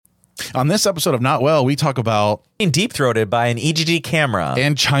On this episode of Not Well, we talk about Being deep-throated by an EGG camera.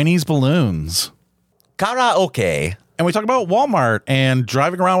 and Chinese balloons. Karaoke. And we talk about Walmart and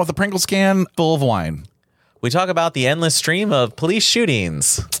driving around with a Pringles can full of wine. We talk about the endless stream of police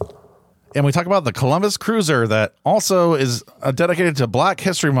shootings. And we talk about the Columbus Cruiser that also is dedicated to Black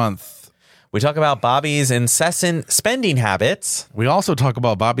History Month. We talk about Bobby's incessant spending habits. We also talk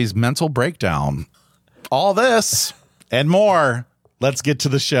about Bobby's mental breakdown. All this and more. Let's get to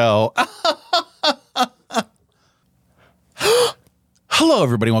the show. Hello,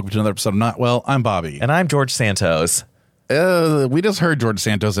 everybody. Welcome to another episode of Not Well. I'm Bobby. And I'm George Santos. We just heard George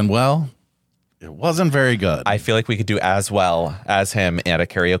Santos, and well, it wasn't very good. I feel like we could do as well as him at a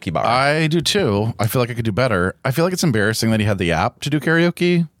karaoke bar. I do too. I feel like I could do better. I feel like it's embarrassing that he had the app to do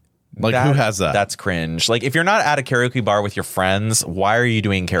karaoke. Like, who has that? That's cringe. Like, if you're not at a karaoke bar with your friends, why are you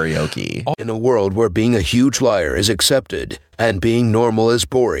doing karaoke? In a world where being a huge liar is accepted and being normal is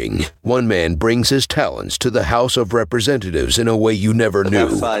boring, one man brings his talents to the House of Representatives in a way you never knew.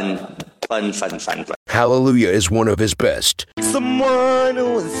 Fun. Hallelujah is one of his best. Someone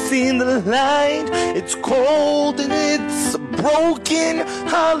who has seen the light. It's cold and it's broken.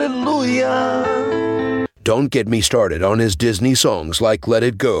 Hallelujah. Don't get me started on his Disney songs like Let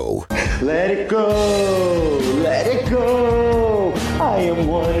It Go. Let it go. Let it go. I am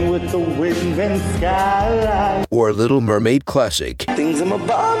one with the wind and skyline. Or Little Mermaid Classic. Things in my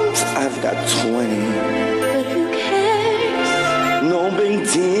bums. I've got 20. But who cares? No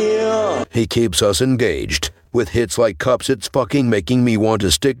big deal. He keeps us engaged with hits like Cups It's Fucking Making Me Want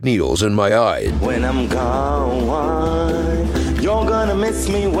to Stick Needles in My Eyes. When I'm gone, you're gonna miss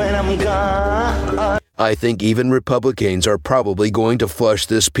me when I'm gone. I think even Republicans are probably going to flush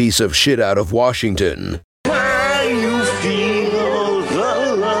this piece of shit out of Washington. Can you feel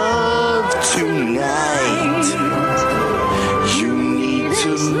the love tonight? You need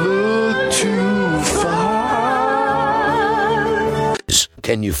to look too far.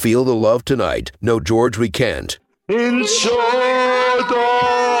 Can you feel the love tonight? No, George, we can't. In short,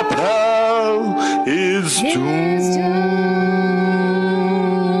 the pal is doomed.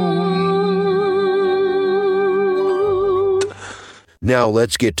 Now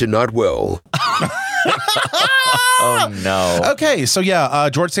let's get to Not Well. Oh, no. Okay, so yeah,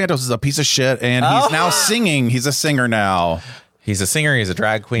 George Santos is a piece of shit, and he's now singing. He's a singer now. He's a singer. He's a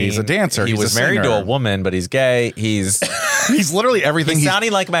drag queen. He's a dancer. He He's was a married to singer. a woman, but he's gay. He's He's literally everything. he's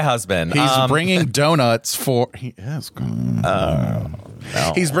sounding like my husband. He's bringing donuts for. He is. No.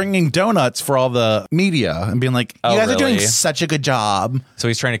 He's bringing donuts for all the media and being like, "You Oh, guys are doing really? such a good job." So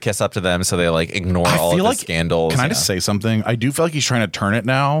he's trying to kiss up to them so they like ignore I all feel of like the scandals. Can I just say something? I do feel like he's trying to turn it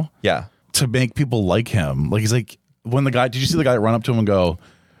now Yeah. to make people like him. Like he's like, when the guy, did you see the guy run up to him and go,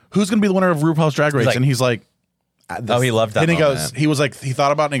 "Who's going to be the winner of RuPaul's Drag Race?" like- and he's like, he loved that And he moment. goes, he was like, he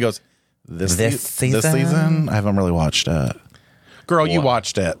thought about it and he goes, This season? season? I haven't really watched it. Girl, you What?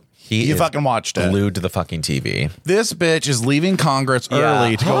 watched it. You is fucking watched it. Glued to the fucking TV. This bitch is leaving Congress Yeah.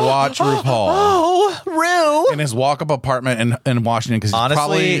 early to go watch RuPaul Oh, Rue. in his walk-up apartment in Washington because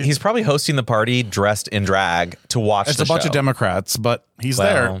Honestly, he's probably hosting the party dressed in drag to watch it's the a bunch show. of Democrats, but he's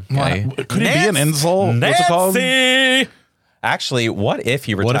Well, there. okay. Could it be an insult? What's it called? Nancy! Actually, what if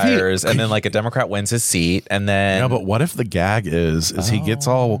he What if he- retires and then like a Democrat wins his seat and then No, but what if the gag is he gets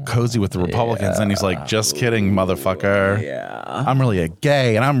all cozy with the Republicans and he's like, just kidding, motherfucker. Yeah. I'm really a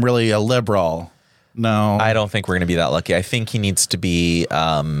gay and I'm really a liberal. No. I don't think we're going to be that lucky. I think he needs to be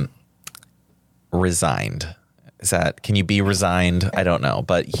resigned. Can you be resigned? I don't know,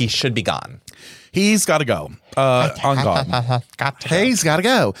 but he should be gone. He's got to go. On God. He's got to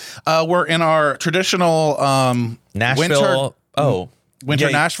go. We're in our traditional Nashville. winter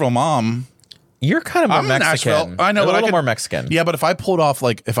Yeah, Nashville mom. You're kind of more I'm in Mexican. Nashville. I know, a but little I could, more Mexican. Yeah, but if I pulled off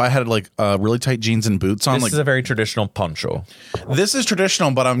if I had really tight jeans and boots on, This is a very traditional poncho. this is traditional,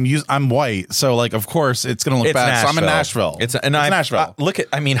 but I'm white, so of course it's gonna look bad. So I'm in Nashville. It's Nashville.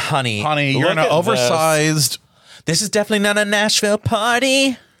 honey, Honey, you're look in an at oversized. This is definitely not a Nashville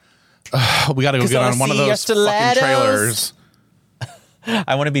party. We got to go 'Cause get I on one of see your those fucking stilettos. trailers.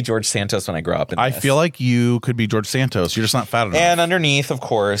 I want to be George Santos when I grow up. I feel like you could be George Santos. You're just not fat enough. And underneath, of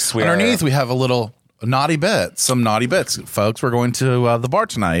course, we have a little naughty bits, some naughty bits, folks. We're going to the bar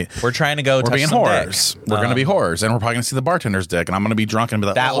tonight. we're trying to go. We're touch being some whores. dick. We're going to be whores, and we're probably going to see the bartender's dick, and I'm going to be drunk and be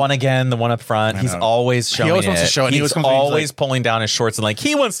like, That one again, the one up front. He's know. always showing always wants to show it. He He's always comes in, he's always like- pulling down his shorts and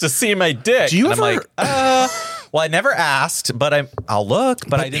he wants to see my dick. Do you and I'm ever- like, well, I never asked, but I'll look.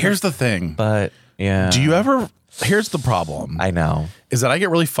 But I didn't. here's the thing. But yeah, Do you ever? Here's the problem. I know. Is that I get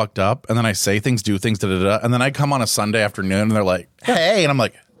really fucked up, and then I say things, do things, and then I come on a Sunday afternoon, and they're like, "Hey," and I'm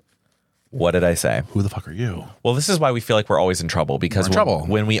like, What did I say? Who the fuck are you? Well, this is why we feel like we're always in trouble, because We're in trouble.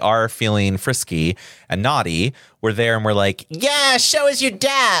 when we are feeling frisky and naughty, we're there and we're like, yeah, show us your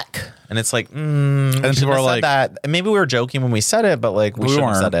dick. And it's like, And then people are like, that. And maybe we were joking when we said it, but like we shouldn't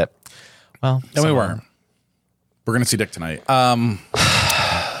have weren't. said it. Well, and we somehow. weren't. We're going to see dick tonight.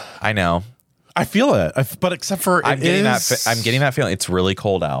 I know. I feel it. But except for I'm getting that feeling. It's really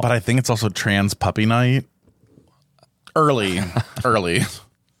cold out. But I think it's also trans puppy night. Early.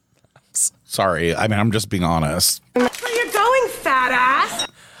 Sorry. I mean, I'm just being honest. Where you going, fat ass?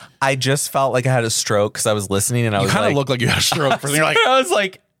 I just felt like I had a stroke because I was listening and I You was kind of like, look like you had a stroke. You're like, I was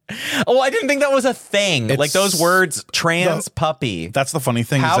like, oh, I didn't think that was a thing. Like those words, trans puppy. that's the funny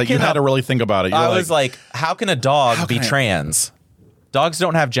thing How is that you can had to really think about it. You're I was like, how can a dog be can I- trans? Dogs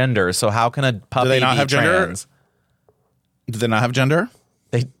don't have gender, so how can a puppy they not be have gender? trans? do they not have gender?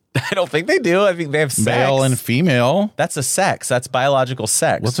 I don't think they do. I think they have sex. Male and female. That's a sex. That's biological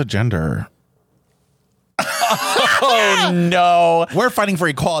sex. What's a gender? Oh no. We're fighting for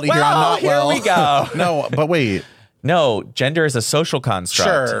equality here. Well, I'm not here well. we go. No, but wait. No, gender is a social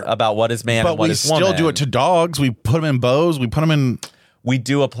construct Sure. about what is man But and what we is still woman. do it to dogs. We put them in bows. We put them in. We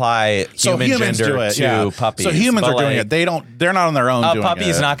do apply So human humans gender do it. to Yeah. puppies. So humans but are doing like, it. They're not on their own a doing puppy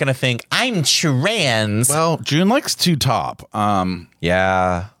is it. not going to think I'm trans. Well, June likes two top.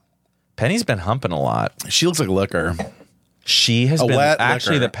 Yeah. Penny's been humping a lot. She looks like liquor. She has A been wet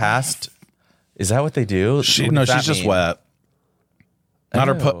actually liquor. the past. Is that what they do? What She's does that just mean? wet. Not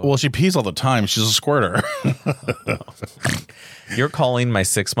her. Ew. Well, she pees all the time. She's a squirter. You're calling my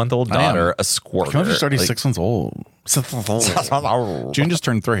 6-month-old I am. daughter a squirter. Can't she's already Like- 6 months old. June just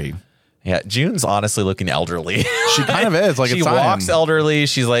turned 3. Yeah, June's honestly looking elderly. She kind of is. Like she it's time. walks elderly.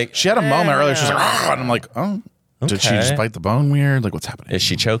 She's like, She had a moment earlier. She's like, "Ah," and I'm like, oh, did she Okay. just bite the bone weird? Like, what's happening? is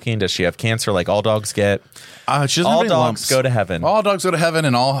she choking? Does she have cancer like all dogs get? She doesn't All have any dogs lumps. go to heaven. All dogs go to heaven,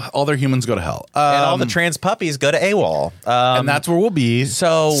 and all their humans go to hell. And all the trans puppies go to AWOL. and that's where we'll be.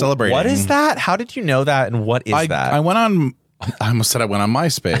 So celebrating. what is that? How did you know that? And what is that? I went on. I almost said I went on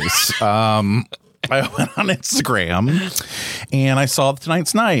MySpace. I went on Instagram, and I saw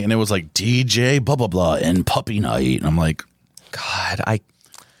tonight's night, and it was like DJ blah blah blah and puppy night, and I'm like, God,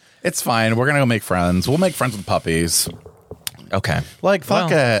 it's fine. We're gonna go make friends. We'll make friends with puppies. okay. Like fuck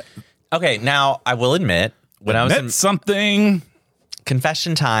Well, it. Okay, now I will admit when I was in Admit something.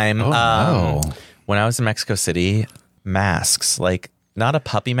 confession time, no. when I was in Mexico City, masks, like not a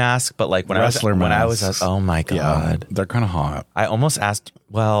puppy mask, but like when Wrestler I was masks. oh my Yeah, God. they're kind of hot. I almost asked,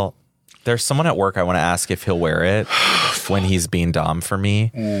 well, there's someone at work I want to ask if he'll wear it when he's being dom for me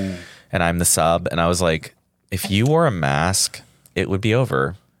and I'm the sub. And I was like, if you wore a mask, it would be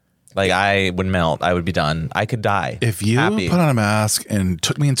over. Like I would melt. I would be done. I could die. If you Happy. put on a mask and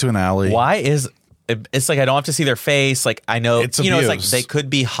took me into an alley, Why is it's like I don't have to see their face. Like I know, It's it's like abuse. they could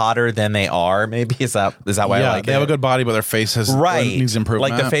be hotter than they are. Maybe is that why yeah, I like they it? have a good body, but their face has Right. needs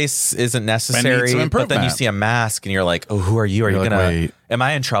improvement. Like the face isn't It necessary, needs some but then you improvement. see a mask and you're like, oh, who are you? Are You're you like, gonna? wait. Am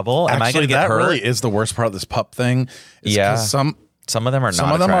I in trouble? Am I Actually, gonna get that hurt? really is the worst part of this pup thing. is Yeah. 'cause Some of them are some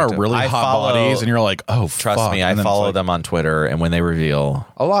not of them attractive. are really I hot follow- bodies, and you're like, oh, Trust fuck. me, I And then it's follow like, them on Twitter, and when they reveal,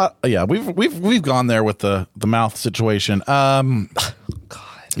 a lot. Yeah, we've gone there with the mouth situation.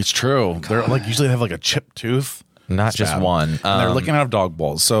 It's true. They're like usually they have like a chipped tooth. not It's just bad. one, And they're licking out of dog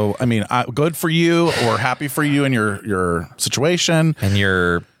balls. So I mean, good for you, or happy for you in your situation. and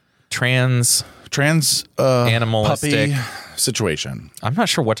your trans. Trans Animalistic. puppy situation. I'm not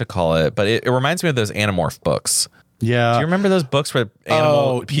sure what to call it, but it reminds me of those Animorph books. Yeah. Do you remember those books where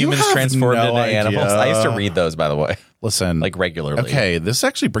you humans have transformed no into animals? idea. I used to read those, by the way, Listen, like regularly. Okay, this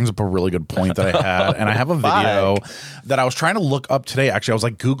actually brings up a really good point that I had, and I have a video that I was trying to look up today. Actually, I was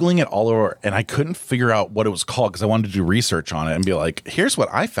like Googling it all over, and I couldn't figure out what it was called because I wanted to do research on it and be like, here's what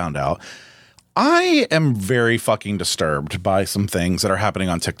I found out. I am very fucking disturbed by some things that are happening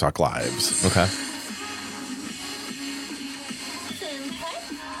on TikTok lives. Okay.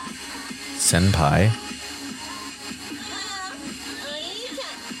 Senpai.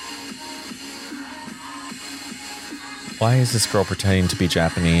 Why is this girl pretending to be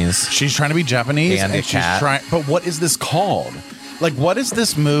Japanese? She's trying to be Japanese, And a and she's cat. trying. But what is this called? Like, what is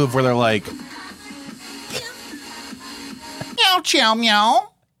this move where they're like, meow, chow, meow,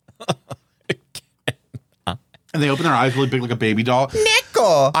 and they open their eyes really big like a baby doll.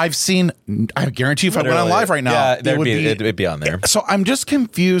 Nico. I've seen. I guarantee you, if I went on live right now, yeah, it would be. it'd be on there. So I'm just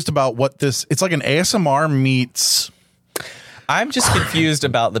confused about what this. It's like an ASMR meets. I'm just confused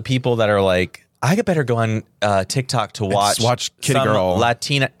about the people that are like, I better go on TikTok to watch Kitty some Girl.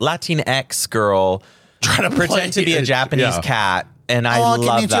 Latinx girl Try to pretend to be a Japanese cat And I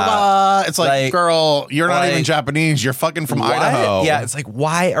love that. It's like, girl, you're not even Japanese. You're fucking from Idaho. Yeah, it's like,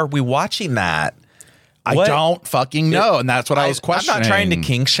 why are we watching that? I don't fucking know. And that's what I was questioning. I'm not trying to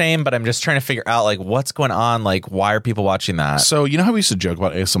kink shame, but I'm just trying to figure out like what's going on. Like, why are people watching that? So, you know how we used to joke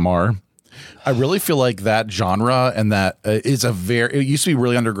about ASMR? I really feel like that genre and that is it used to be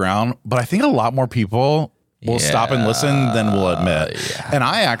really underground, but I think a lot more people will stop and listen than will admit. Yeah. And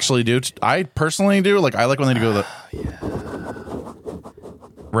I actually do. I personally do. Like, I like when they go to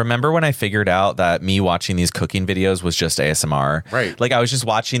Remember when I figured out that me watching these cooking videos was just ASMR? Right. Like, I was just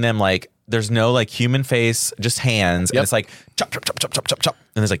watching them, like, there's no, like, human face, just hands. Yep. And it's like, chop, chop, chop, chop, chop, chop, chop.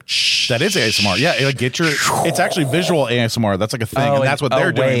 And there's like, shh. That is ASMR. Yeah. It, like, it's actually visual ASMR. That's like a thing. And that's what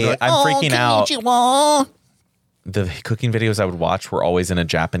they're doing. Like, I'm freaking out. The cooking videos I would watch were always in a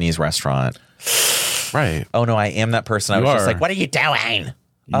Japanese restaurant. Right. Oh, no, I am that person. I was just like, what are you doing?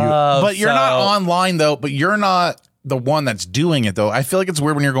 But you're not online, though. But you're not the one that's doing it, though. I feel like it's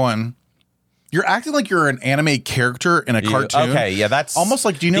weird when you're acting like you're an anime character in a cartoon. Okay, yeah, that's almost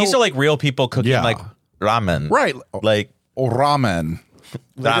like, do you know, these are like real people cooking like ramen, right? Like ramen.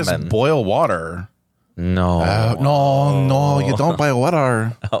 They just boil water. No, no, you don't boil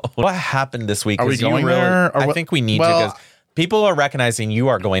water. What happened this week? Are we going there? I think we need to, because people are recognizing you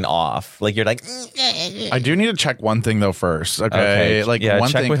are going off. Like, you're like, I do need to check one thing though first. Okay. Like, one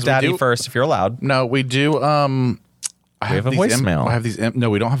check thing with Daddy first if you're allowed. No, we do. We have a voicemail. I have these.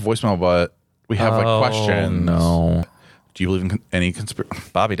 No, we don't have voicemail, but we have like questions. No. Do you believe in any conspiracy?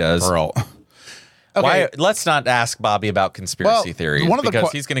 Bobby does. Girl. Okay. Why? Let's not ask Bobby about conspiracy theories,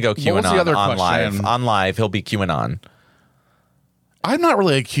 because he's going to go QAnon on live. On live, he'll be QAnon. I'm not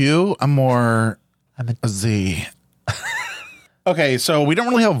really a Q. I'm more a Z. Okay, so we don't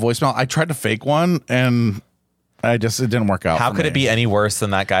really have a voicemail. I tried to fake one, and it didn't work out. How could it be any worse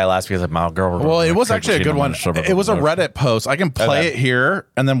than that guy last week? Like, my girl. Well, it was actually a good one. It was a Reddit post. I can play it here,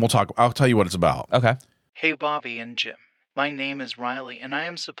 and then we'll talk. I'll tell you what it's about. Okay. Hey, Bobby and Jim. My name is Riley, and I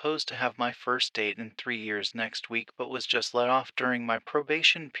am supposed to have my first date in 3 years next week, but was just let off during my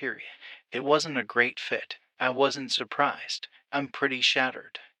probation period. It wasn't a great fit. I wasn't surprised. I'm pretty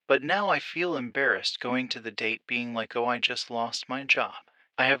shattered. But now I feel embarrassed going to the date being like, oh, I just lost my job.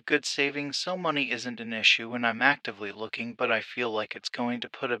 I have good savings, so money isn't an issue, and I'm actively looking, but I feel like it's going to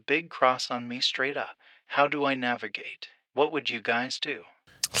put a big cross on me straight up. How do I navigate? What would you guys do?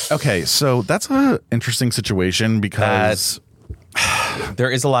 Okay, so that's an interesting situation because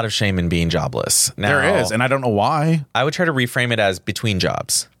there is a lot of shame in being jobless. Now, there is, and I don't know why. I would try to reframe it as between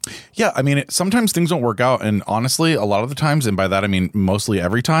jobs. Yeah, I mean, sometimes things don't work out, and honestly, a lot of the times, and by that I mean mostly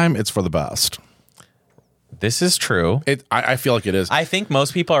every time, it's for the best. This is true. I feel like it is. I think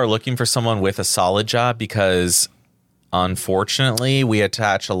most people are looking for someone with a solid job because, unfortunately, we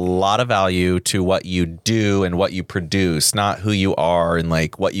attach a lot of value to what you do and what you produce, not who you are and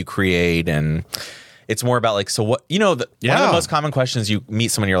like what you create. And it's more about like, so what, you know, one of the most common questions, you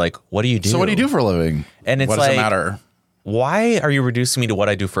meet someone, you're like, what do you do? So what do you do for a living? And it's what does it matter? Why are you reducing me to what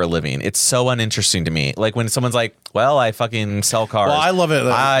I do for a living? It's so uninteresting to me. Like when someone's like, well, I fucking sell cars. Well, I love it.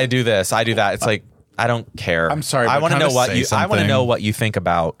 I do this. I do that. It's like, I don't care. I'm sorry. I want to know I want to know what you think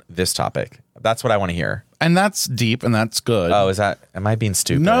about this topic. That's what I want to hear. And that's deep and that's good. Oh, am I being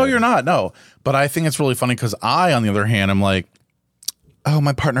stupid? No, you're not. No. But I think it's really funny because I, on the other hand, am like, oh,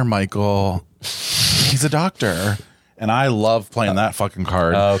 my partner, Michael, he's a doctor. And I love playing that fucking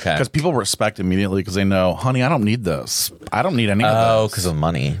card. Oh, okay. Because people respect immediately because they know, honey, I don't need this. I don't need any of this. Oh, because of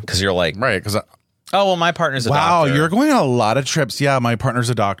money. Because you're like, right. Because oh, well, my partner's a doctor. Wow, you're going on a lot of trips. Yeah, my partner's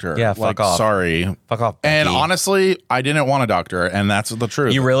a doctor. Yeah, fuck off. Sorry. Fuck off. And Becky. honestly, I didn't want a doctor, and that's the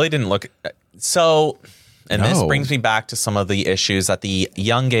truth. You really didn't look. So, and this brings me back to some of the issues that the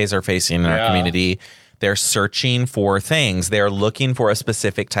young gays are facing in our community. They're searching for things. They're looking for a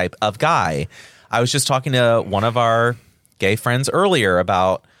specific type of guy. I was just talking to one of our gay friends earlier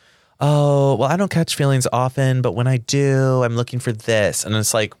about, oh, well, I don't catch feelings often, but when I do, I'm looking for this. And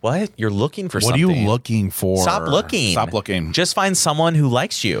it's like, what? You're looking for something. What are you looking for? Stop looking. Stop looking. Just find someone who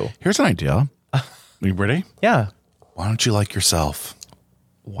likes you. Here's an idea. Are you ready? Yeah. Why don't you like yourself?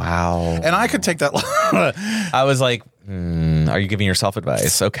 Wow. And I could take that. I was like, are you giving yourself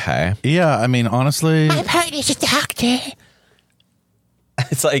advice? Okay. Yeah, I mean, honestly. My partner's a doctor.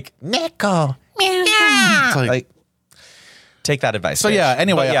 It's like, Nico. It's like take that advice. So bitch. yeah,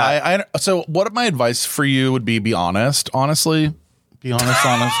 anyway, But I so what my advice for you would be honest, honestly. Be honest,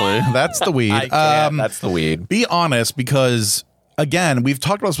 honestly. That's the weed. That's the weed. Be honest, because again, we've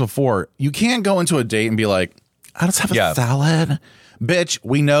talked about this before. You can't go into a date and be like, I'll just have a salad. bitch,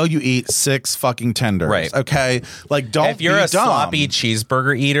 we know you eat 6 fucking tenders. Right. Okay. Like, don't If you're be a dumb. sloppy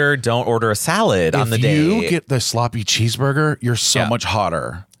cheeseburger eater, don't order a salad on the day. If you get the sloppy cheeseburger, you're so much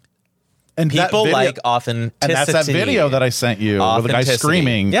hotter. And people like authenticity. And that's that video that I sent you with the guy Authenticity.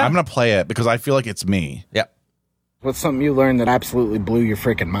 screaming. Yeah. I'm going to play it because I feel like it's me. Yep. What's something you learned that absolutely blew your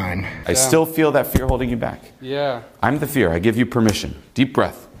freaking mind? I still feel that fear holding you back. Yeah. I'm the fear. I give you permission. Deep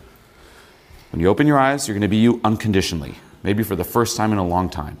breath. When you open your eyes, you're going to be you unconditionally. Maybe for the first time in a long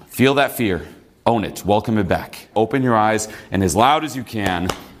time. Feel that fear. Own it. Welcome it back. Open your eyes, and as loud as you can,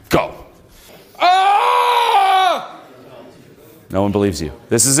 go. Ah! No one believes you.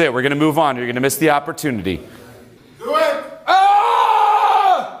 This is it. We're going to move on. You're going to miss the opportunity. Do it.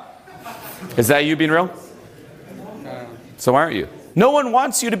 Ah! Is that you being real? No. So aren't you? No one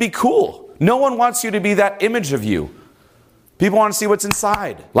wants you to be cool. No one wants you to be that image of you. People want to see what's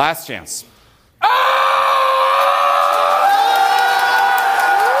inside. Last chance.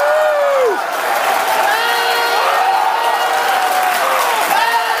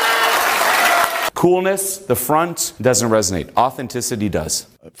 Coolness, the front, doesn't resonate. Authenticity does.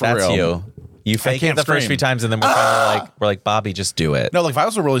 That's real. you. You fake it can't the first scream. few times, and then we're kind of we're like, Bobby, just do it. No, like if I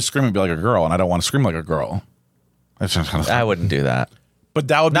was to really scream, it'd be like a girl, and I don't want to scream like a girl. I wouldn't do that. But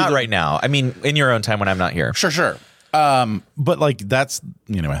that would be Not right now. I mean, in your own time when I'm not here. Sure. But like that's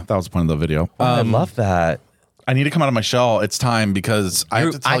anyway. That was the point of the video. I love that. I need to come out of my shell. It's time because I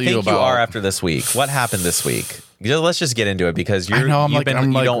have to tell I think you about. you are after this week. What happened this week? Let's just get into it because you're. I know,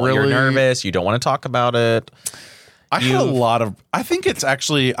 you're really nervous. You don't want to talk about it. I had a lot of. I think it's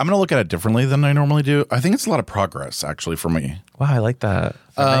actually. I'm going to look at it differently than I normally do. I think it's a lot of progress actually for me. Wow, I like that.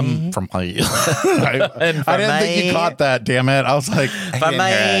 From my. I didn't think you caught that. Damn it! I was like, From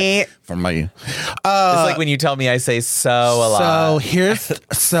my. From my. It's like when you tell me I say so a lot. So here's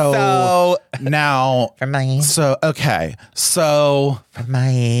so now. From my. So okay. So From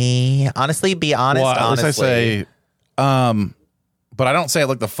my. Honestly, be honest. well, at least honestly. I say but I don't say it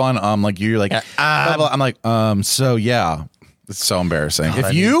like the fun like you're like blah, blah. I'm like so yeah. It's so embarrassing.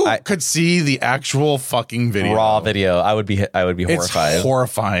 If you could see the actual fucking video, raw video, I would be horrified. It's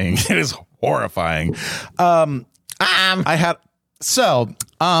horrifying. It is horrifying. I had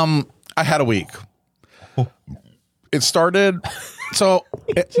a week. It started so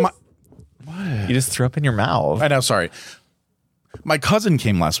You just threw up in your mouth. I know, sorry. My cousin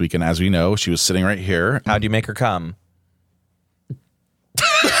came last weekend, as we know. She was sitting right here. How'd you make her come?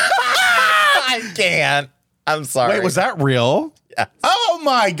 I can't. I'm sorry. Wait, was that real? Yes. Oh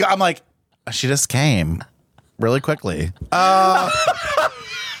my God. I'm like, she just came really quickly.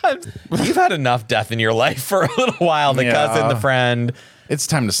 You've had enough death in your life for a little while. The cousin, the friend. It's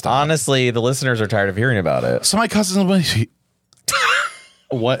time to stop. Honestly, the listeners are tired of hearing about it. So my cousin was like,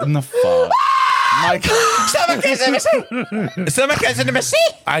 what in the fuck? I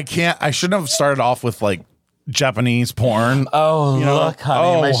can't. I shouldn't have started off with like Japanese porn. Oh, you know? look,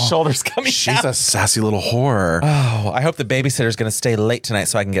 honey, my shoulder's coming She's out. a sassy little whore. Oh, I hope the babysitter's going to stay late tonight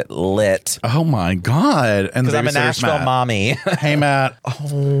so I can get lit. Oh my God. And Because the I'm a babysitter's Nashville Matt. mommy. Hey, Matt.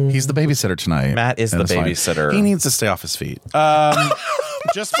 He's the babysitter tonight. Matt is And the it's fine. babysitter. He needs to stay off his feet.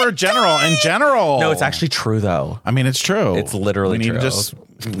 Just for in general. No, it's actually true, though. I mean, it's true. It's literally we need true. To just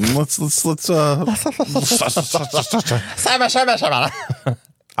let's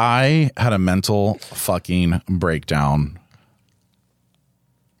I had a mental fucking breakdown.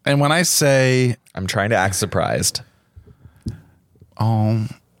 And when I say I'm trying to act surprised.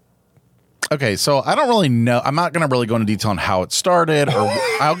 okay, so I don't really know. I'm not going to really go into detail on how it started, or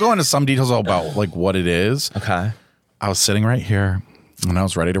I'll go into some details about like what it is. Okay. I was sitting right here and I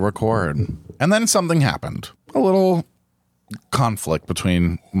was ready to record. And then something happened. A little conflict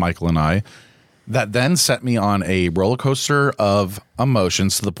between Michael and I that then set me on a roller coaster of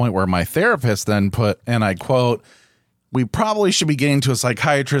emotions to the point where my therapist then put, and I quote, "We probably should be getting to a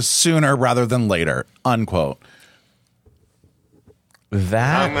psychiatrist sooner rather than later," unquote.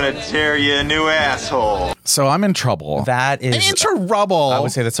 That gonna tear you a new asshole. So I'm in trouble. that is in trouble. I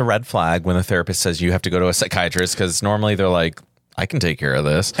would say that's a red flag when the therapist says you have to go to a psychiatrist, because normally they're like, I can take care of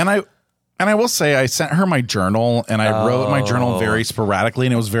this. And I will say I sent her my journal and I wrote my journal very sporadically,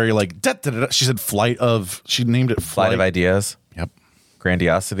 and it was very like she said she named it Flight of ideas. Yep.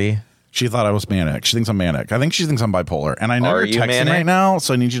 Grandiosity. She thought I was manic. She thinks I'm manic. I think she thinks I'm bipolar. And I know Are you're you texting manic? right now,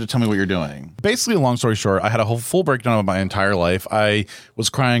 so I need you to tell me what you're doing. Basically, long story short, I had a whole full breakdown of my entire life. I was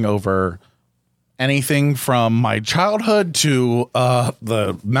crying over anything from my childhood to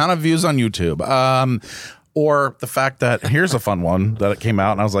the amount of views on YouTube. Or the fact that, here's a fun one that it came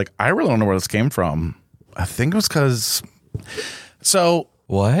out, and I was like, I really don't know where this came from. I think it was because, so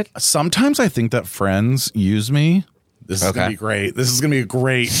What? sometimes I think that friends use me This is going to be great. This is going to be a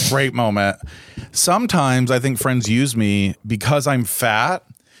great moment. Sometimes I think friends use me because I'm fat.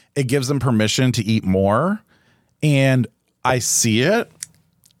 It gives them permission to eat more. And I see it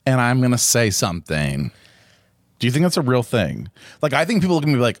and I'm going to say something. Do you think that's a real thing? Like, I think people are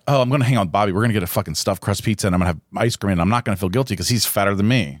going to be like, oh, I'm going to hang out with Bobby. We're going to get a fucking stuffed crust pizza and I'm going to have ice cream and I'm not going to feel guilty because he's fatter than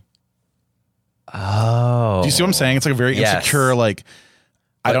me. Oh. Do you see what I'm saying? It's like a very insecure, like,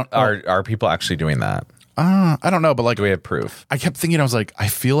 I don't. Are people actually doing that? I don't know, but like, do we have proof? I kept thinking, I was like, I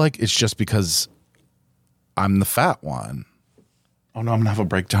feel like it's just because I'm the fat one. Oh no, I'm gonna have a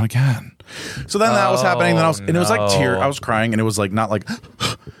breakdown again. So then that was happening. Then and it was like I was crying, and it was like not like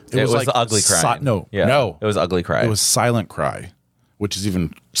it was like the ugly cry. No, it was ugly cry. It was silent cry, which is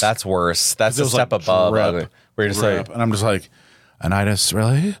even that's worse. That's a step above ugly. Where you're just like, and I'm just like, Anitis,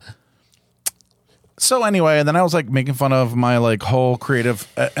 really? So anyway, and then I was like making fun of my like whole creative,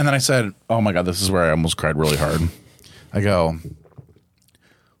 and then I said, "Oh my god, this is where I almost cried really hard." I go,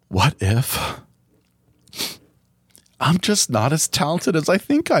 "What if I'm just not as talented as I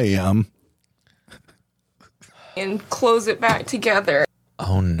think I am?" And close it back together.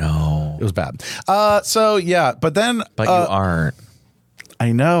 Oh no, it was bad. So yeah, but then, but you aren't.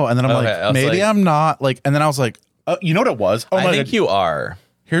 I know, and then I'm like, maybe I'm not like, and then I was like, you know what it was? Oh, I think you are.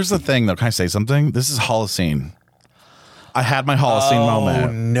 Here's the thing, though. Can I say something? This is Holocene. I had my Holocene moment.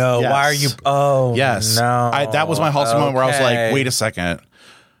 Oh, no. Yes. Why are you? Oh, yes. No. That was my Holocene moment where I was like, wait a second.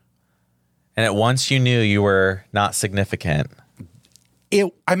 And at once you knew you were not significant.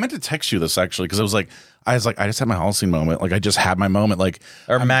 I meant to text you this, actually, because I was like, I just had my Holocene moment. Like, I just had my moment. Like,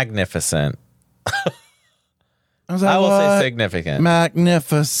 or magnificent. I was like, I will say significant.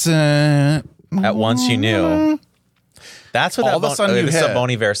 Magnificent. At once you knew. That's what all of a sudden you this hit. is a Bon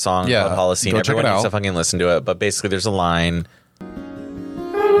Iver song called Holocene. Everyone needs to fucking listen to it. But basically, there's a line.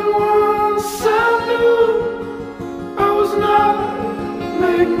 I was not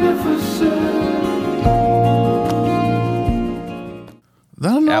magnificent.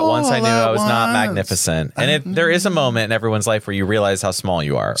 At once I knew I was not magnificent. And there is a moment in everyone's life where you realize how small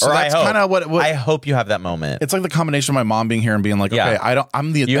you are. So or that's kind of what I hope you have that moment. It's like the combination of my mom being here and being like, okay,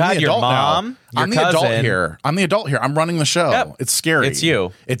 I'm the you I'm have the your adult mom, now. your I'm the cousin. adult here. I'm the adult here. I'm running the show. Yep. It's scary. It's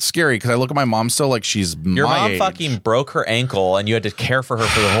you. It's scary because I look at my mom still like she's your my mom age. fucking broke her ankle and you had to care for her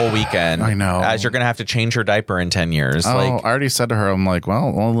for the whole weekend. I know. As you're gonna have to change her diaper in 10 years. Oh, like I already said to her, I'm like,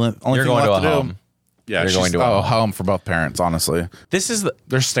 well, only you're thing going to a left to home. do. Yeah, you're going to a home for both parents. Honestly,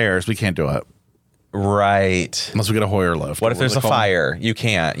 there's stairs. We can't do it. Right. Unless we get a Hoyer lift. What if there's a fire? You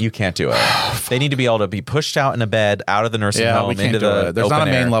can't do it. They need to be able to be pushed out in a bed, out of the nursing home, we can't into do the it. There's not a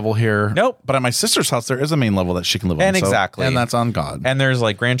open main air. level here. Nope. But at my sister's house, there is a main level that she can live on. And exactly. And that's on God. And there's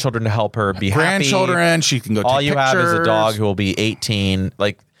like grandchildren to help her be grandchildren, happy. she can go All take you pictures. have is a dog who will be 18.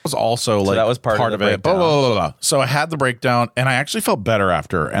 Like, was also like that was part of it. the Blah, blah, blah, blah. So I had the breakdown and I actually felt better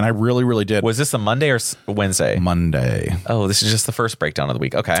after. And I really, really did. Was this a Monday or Wednesday? Monday. Oh, this is just the first breakdown of the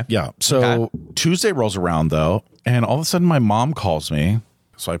week. Okay. Yeah. So Tuesday rolls around though. And all of a sudden my mom calls me.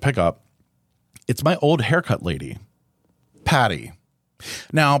 So I pick up. It's my old haircut lady, Patty.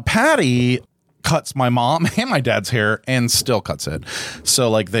 Now, Patty cuts my mom and my dad's hair and still cuts it. So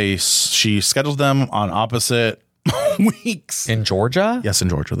like she schedules them on opposite weeks. In Georgia? Yes, in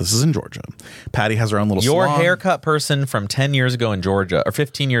Georgia. This is in Georgia. Patty has her own little Your salon. haircut person from 10 years ago in Georgia, or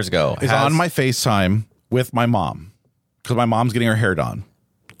 15 years ago, is on my FaceTime with my mom because my mom's getting her hair done.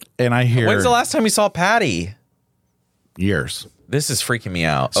 And I hear... When's the last time you saw Patty? Years. This is freaking me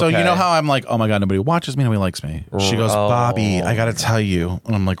out. So okay. you know how I'm like, oh my God, nobody watches me, nobody likes me. She goes, Bobby, I got to tell you.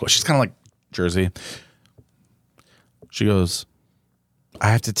 And I'm like, well, she's kind of like Jersey. She goes, I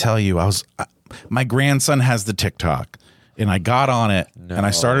have to tell you, my grandson has the TikTok and I got on it and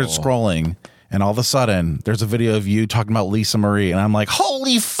I started scrolling and all of a sudden there's a video of you talking about Lisa Marie and I'm like,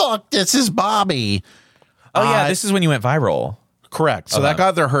 holy fuck, this is Bobby. Oh yeah, this is when you went viral. Correct. So that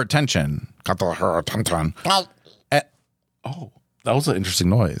got her attention. Oh, that was an interesting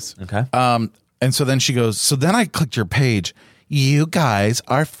noise. Okay. And so then she goes, so then I clicked your page. You guys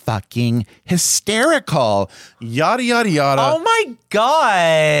are fucking hysterical. Yada, yada, yada. Oh my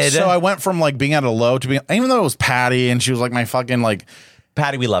God. So I went from like being at a low to being, even though it was Patty and she was like my fucking like,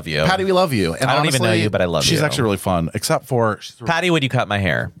 Patty, we love you. Patty, we love you. And I don't even know you, but I love you. She's actually really fun, except for Patty, would you cut my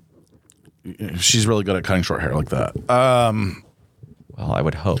hair? She's really good at cutting short hair like that. Well, I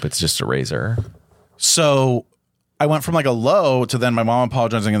would hope it's just a razor. So I went from like a low to then my mom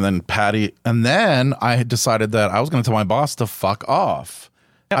apologizing and then Patty. And then I had decided that I was going to tell my boss to fuck off.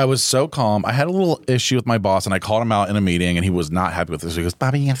 I was so calm. I had a little issue with my boss, and I called him out in a meeting, and he was not happy with this. He goes,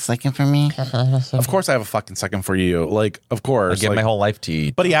 Bobby, you have a second for me? Of course I have a fucking second for you. Like, of course. I give my whole life to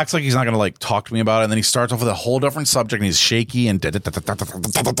you. But he acts like he's not going to, like, talk to me about it, and then he starts off with a whole different subject, and he's shaky and... Okay?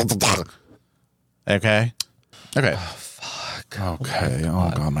 Okay. Oh, fuck. Okay.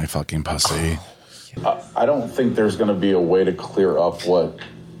 Oh, God, my fucking pussy. I don't think there's going to be a way to clear up what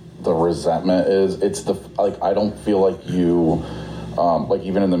the resentment is. It's the, like, I don't feel like you... like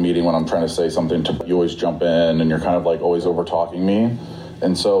even in the meeting when I'm trying to say something, you always jump in and you're kind of like always over talking me.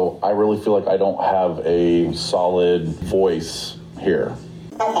 And so I really feel like I don't have a solid voice here.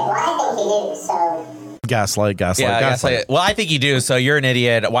 Okay, well, I think you do, so... Gaslight. Well, I think you do, so you're an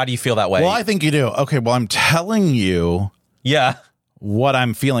idiot. Why do you feel that way? Well, I think you do. Okay, well, I'm telling you what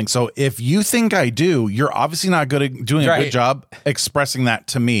I'm feeling. So if you think I do, you're obviously not good at doing a good job expressing that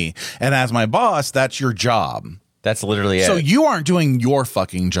to me. And as my boss, that's your job. That's literally it. So you aren't doing your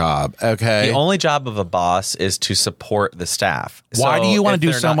fucking job, okay? The only job of a boss is to support the staff. Why do you want to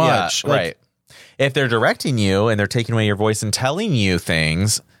do so much? Yeah, right. If they're directing you and they're taking away your voice and telling you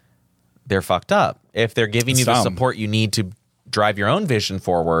things, they're fucked up. If they're giving you the support you need to drive your own vision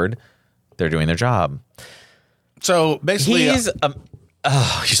forward, they're doing their job. So basically... so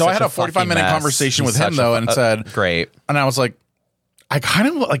I had a 45-minute conversation with him, though, and said... Great. And I was like, I kind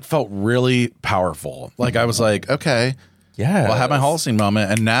of like felt really powerful. Like I was like, okay, well, I had my Holocene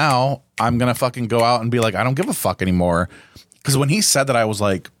moment, and now I'm gonna fucking go out and be like, I don't give a fuck anymore. Because when he said that, I was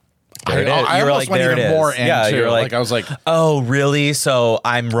like, I almost went even more into. Yeah, you're like, I was like, oh, really? So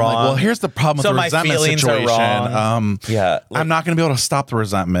I'm wrong. Like, well, here's the problem with the resentment situation. I'm not gonna be able to stop the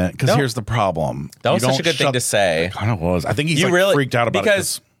resentment because here's the problem. That was such a good thing to say. It kind of was. I think he's like freaked out about it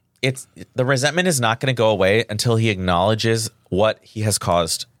because it's the resentment is not going to go away until he acknowledges what he has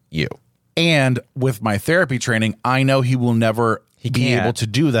caused you. And with my therapy training, I know he will never be able to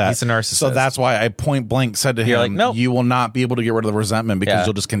do that. He's a narcissist. So that's why I point blank said to him, like, nope, you will not be able to get rid of the resentment because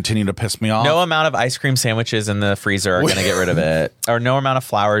you'll just continue to piss me off. No amount of ice cream sandwiches in the freezer are going to get rid of it. Or no amount of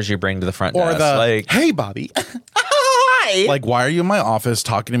flowers you bring to the front desk. Like, hey, Bobby. Hi. Like, why are you in my office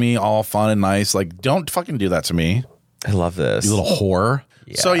talking to me all fun and nice? Like, don't fucking do that to me. I love this. You little whore.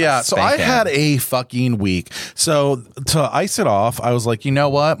 Yeah, so I had a fucking week. So to ice it off, I was like, you know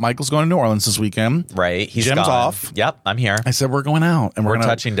what? Michael's going to New Orleans this weekend. Right. He's Jim's gone. off. Yep, I'm here. I said, we're going out. And we're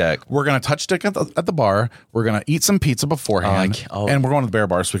touching dick. We're going to touch dick at the bar. We're going to eat some pizza beforehand. And we're going to the Bear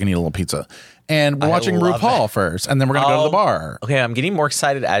Bar so we can eat a little pizza. And we're watching RuPaul first. And then we're going to go to the bar. Okay, I'm getting more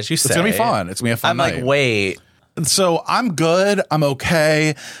excited as you say. It's going to be fun. It's going to be a fun night. I'm like, wait. So I'm good. I'm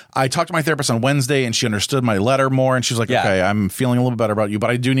okay. I talked to my therapist on Wednesday and she understood my letter more. And she's like, okay, I'm feeling a little better about you, but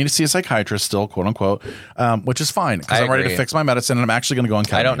I do need to see a psychiatrist still, quote unquote, which is fine because I'm ready to fix my medicine and I'm actually going to go on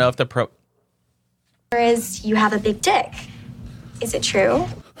ketamine. I don't know if the is you have a big dick. Is it true?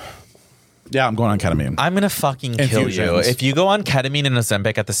 Yeah, I'm going on ketamine. I'm going to fucking kill you. If you go on ketamine and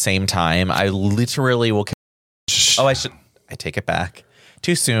Ozempic at the same time, I literally will kill. I take it back.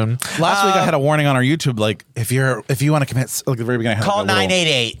 Too soon. Last week I had a warning on our YouTube, like if you want to commit, like at the very beginning, call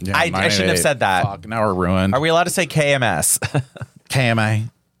 988. I shouldn't have said that. Fuck, now we're ruined. Are we allowed to say KMS? KMA,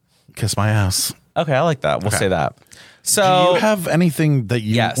 kiss my ass. Okay, I like that. We'll say that. So, do you have anything that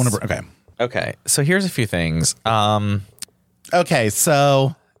you want to bring? Okay. So here's a few things. Okay,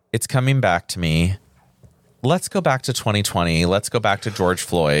 so it's coming back to me. Let's go back to 2020. Let's go back to George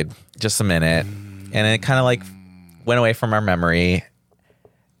Floyd. Just a minute, and it kind of like went away from our memory.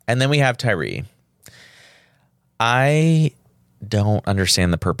 And then we have Tyree. I don't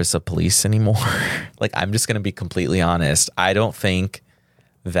understand the purpose of police anymore. Like, I'm just going to be completely honest. I don't think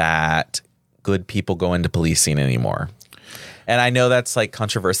that good people go into policing anymore. And I know that's like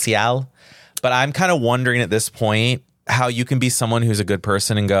controversial, but I'm kind of wondering at this point how you can be someone who's a good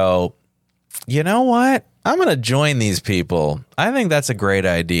person and go, you know what? I'm going to join these people. I think that's a great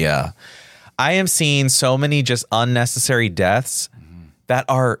idea. I am seeing so many just unnecessary deaths that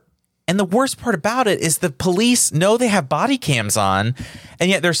are, and the worst part about it is the police know they have body cams on, and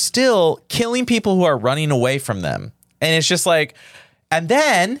yet they're still killing people who are running away from them. And it's just like, and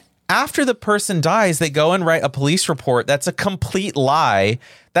then after the person dies, they go and write a police report that's a complete lie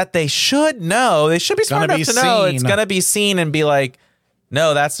that they should know. They should be smart enough to know it's going to be seen and be like,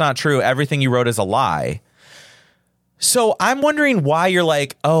 no, that's not true. Everything you wrote is a lie. So I'm wondering why you're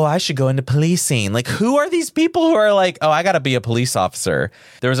like, oh, I should go into policing. Like, who are these people who are like, oh, I got to be a police officer?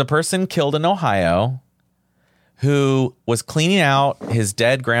 There was a person killed in Ohio who was cleaning out his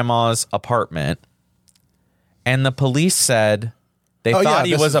dead grandma's apartment. And the police said they thought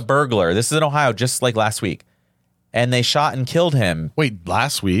he was a burglar. This is in Ohio, just like last week. And they shot and killed him. Wait,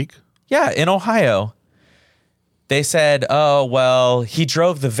 last week? Yeah, in Ohio. they said, oh, well, he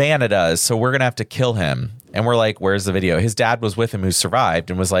drove the van at us, so we're going to have to kill him. And we're like, where's the video? His dad was with him who survived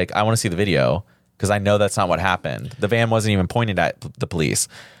and was like, I want to see the video because I know that's not what happened. The van wasn't even pointed at the police.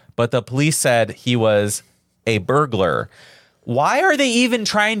 But the police said he was a burglar. Why are they even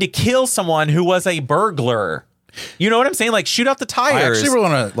trying to kill someone who was a burglar? You know what I'm saying? Like, shoot out the tires. I actually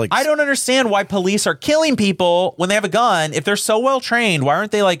really want to, like... I don't understand why police are killing people when they have a gun. If they're so well trained, why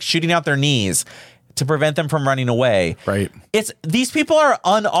aren't they, like, shooting out their knees to prevent them from running away? Right. These people are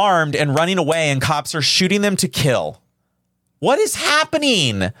unarmed and running away, and cops are shooting them to kill. What is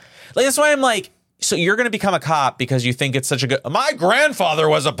happening? Like, that's why I'm like, so you're going to become a cop because you think it's such a good... My grandfather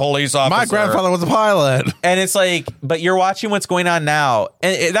was a police officer. My grandfather was a pilot. And it's like, but you're watching what's going on now.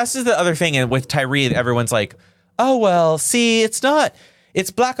 And that's just the other thing. And with Tyree, everyone's like, oh, well, see, it's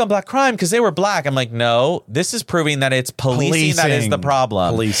black on black crime because they were black. I'm like, no, this is proving that it's policing that is the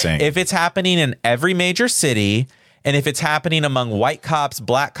problem. Policing. If it's happening in every major city, and if it's happening among white cops,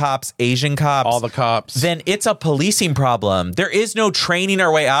 black cops, Asian cops, all the cops, then it's a policing problem. There is no training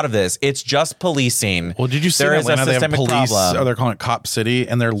our way out of this. It's just policing. Well, did you see there in is a Atlanta they have systemic police, problem. or they're calling it Cop City,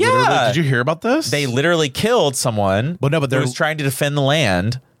 and they're literally, did you hear about this? They literally killed someone but who was trying to defend the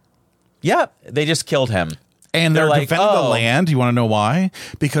land. Yep, they just killed him. And they're like, defending the land. You want to know why?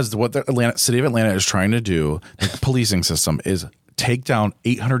 Because what the city of Atlanta is trying to do, the policing system, is take down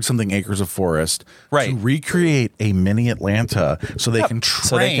 800 something acres of forest to recreate a mini Atlanta so they can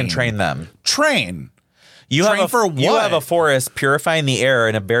train them. You Train have for what? You have a forest purifying the air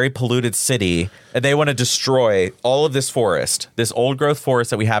in a very polluted city, and they want to destroy all of this forest, this old growth forest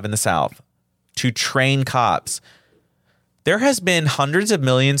that we have in the South, to train cops. There has been hundreds of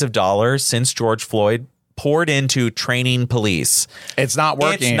millions of dollars since George Floyd poured into training police. It's not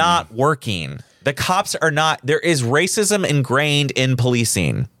working. It's not working. The cops are not. There is racism ingrained in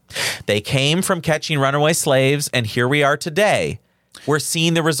policing. They came from catching runaway slaves, and here we are today. We're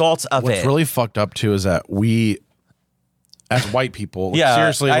seeing the results of What's it. really fucked up too is that we, as white people,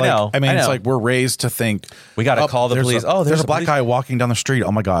 seriously, I know. I mean, I it's know. like we're raised to think we got to call the police. There's a black guy walking down the street.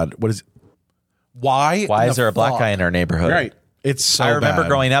 Oh my God, what is? Why is there a black guy in our neighborhood? Right. It's so I remember bad.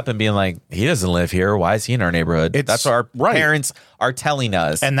 growing up and being like, he doesn't live here. Why is he in our neighborhood? That's what our parents are telling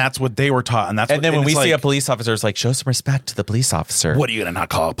us. And that's what they were taught. And then when we see a police officer, it's like, show some respect to the police officer. What are you going to not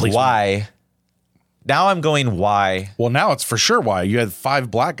call a police? Why? Now I'm going, why? Well, now it's for sure why. You had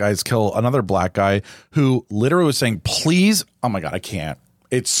 5 black guys kill another black guy who literally was saying, please. Oh my God, I can't.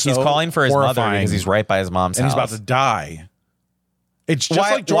 It's so he's calling for his mother horrifying. because he's right by his mom's and house. he's about to die. It's just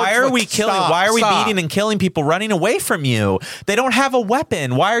why, like George why are Floyd. we killing? Stop, why are we stop. beating and killing people running away from you? They don't have a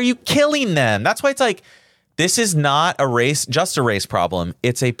weapon. Why are you killing them? That's why it's like, this is not just a race problem.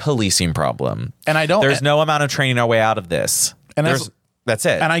 It's a policing problem. And I don't. There's no amount of training our way out of this. And that's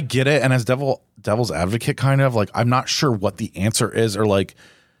it. And I get it. And as devil's advocate, kind of like, I'm not sure what the answer is, or like,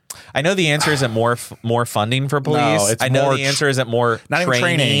 I know the answer isn't more funding for police. No, it's I know more the answer isn't more not even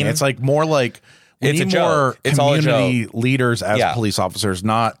training. It's like more like we it's need a more joke. It's all a community joke. leaders as police officers.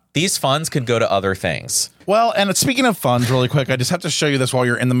 Not these funds could go to other things. Well, and speaking of funds, really quick, I just have to show you this while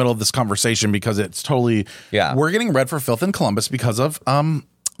you're in the middle of this conversation because it's totally We're getting read for filth in Columbus because of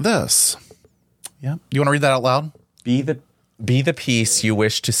this. Yeah, you want to read that out loud? Be the peace you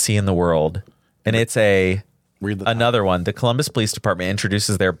wish to see in the world, and it's another one. The Columbus Police Department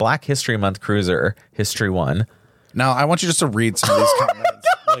introduces their Black History Month cruiser, History One. Now, I want you just to read some of these comments.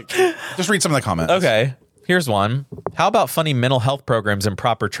 Just read some of the comments. Okay. Here's one. How about funny mental health programs and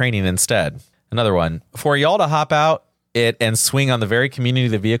proper training instead? Another one. For y'all to hop out it and swing on the very community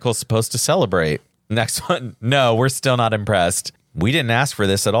the vehicle's supposed to celebrate. Next one. No, we're still not impressed. We didn't ask for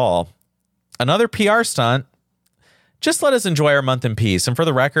this at all. Another PR stunt. Just let us enjoy our month in peace. And for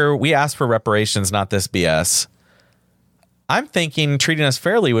the record, we asked for reparations, not this BS. I'm thinking treating us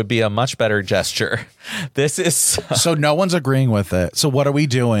fairly would be a much better gesture. This is so no one's agreeing with it. So what are we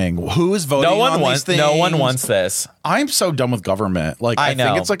doing? Who is voting on these things? No one wants this. I'm so done with government. Like I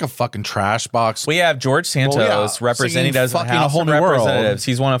think it's like a fucking trash box. We have George Santos representing us in the House of Representatives.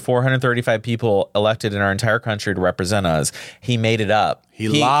 He's one of 435 people elected in our entire country to represent us. He made it up. He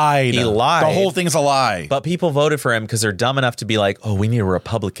lied. He lied. The whole thing's a lie. But people voted for him because they're dumb enough to be like, oh, we need a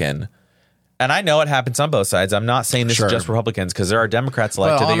Republican. And I know it happens on both sides. I'm not saying this is just Republicans because there are Democrats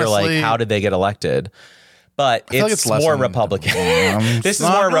elected that you're like, how did they get elected? But it's more Republican. This is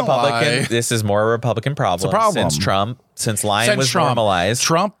more Republican. This is more a Republican problem. It's a problem. Since Trump, since lying was normalized.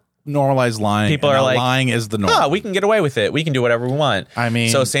 Trump normalized lying. People are like, lying is the norm. We can get away with it. We can do whatever we want. I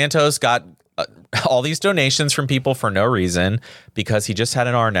mean, so Santos got all these donations from people for no reason because he just had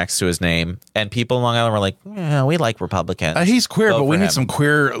an R next to his name, and people in Long Island were like, yeah, we like Republicans. He's queer, but we need him. some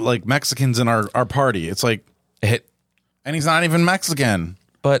queer like Mexicans in our party. It's like And he's not even Mexican.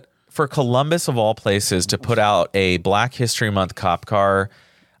 But for Columbus, of all places, to put out a Black History Month cop car,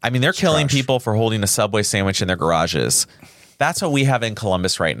 I mean, they're killing people for holding a Subway sandwich in their garages. That's what we have in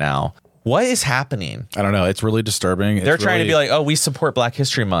Columbus right now. What is happening? I don't know. It's really disturbing. They're trying to be like, oh, we support Black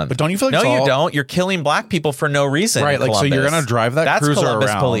History Month. But don't you feel like no, you don't. You're killing black people for no reason. Right. Like, so you're going to drive that That's cruiser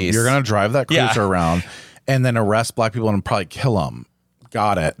Columbus around. Police. You're going to drive that cruiser around and then arrest black people and probably kill them.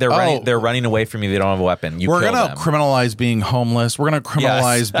 Got it. They're running away from you. They don't have a weapon. We're going to criminalize being homeless. We're going to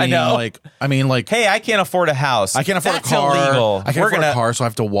criminalize being like, hey, I can't afford a house. I can't afford That's a car. Illegal. I can't afford a car, so I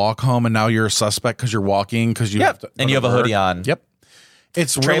have to walk home. And now you're a suspect because you're walking because you have to, and you have a hoodie on. Yep.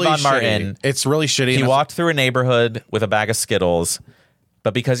 It's Trayvon really shitty. Martin. It's really shitty. He walked through a neighborhood with a bag of Skittles,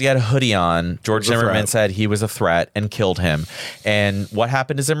 but because he had a hoodie on, George Zimmerman said he was a threat and killed him. And what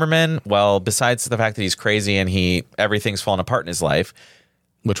happened to Zimmerman? Well, besides the fact that he's crazy and everything's fallen apart in his life,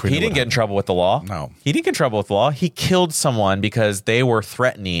 which he didn't get in trouble with the law. No, he didn't get in trouble with the law. He killed someone because they were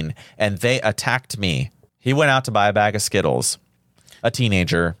threatening and they attacked me. He went out to buy a bag of Skittles, a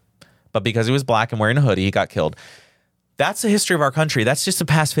teenager, but because he was black and wearing a hoodie, he got killed. That's the history of our country. That's just the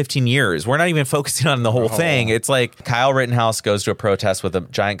past 15 years. We're not even focusing on the whole thing. It's like Kyle Rittenhouse goes to a protest with a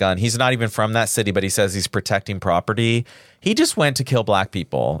giant gun. He's not even from that city, but he says he's protecting property. He just went to kill black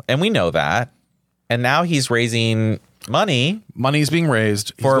people, and we know that. And now he's raising money. Money's being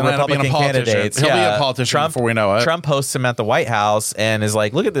raised for Republican candidates. He'll be a politician before we know it. Trump hosts him at the White House and is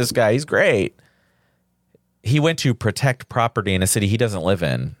like, look at this guy. He's great. He went to protect property in a city he doesn't live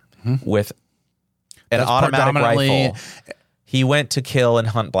in with an automatic rifle. He went to kill and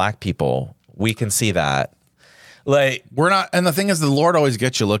hunt black people. We can see that. Like, we're not, and the thing is, the Lord always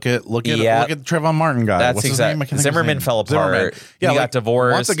gets you. Look at the Trayvon Martin guy. That's What's exactly. Zimmerman fell apart. Zimmerman. Yeah, he got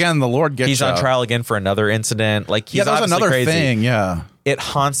divorced. Once again, the Lord gets you. He's on trial again for another incident. Like, he's that was another crazy. thing. Yeah, it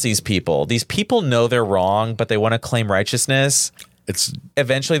haunts these people. These people know they're wrong, but they want to claim righteousness. It's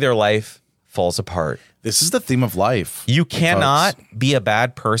eventually their life falls apart. This is the theme of life. You cannot be a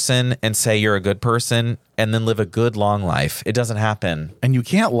bad person and say you're a good person and then live a good long life. It doesn't happen. And you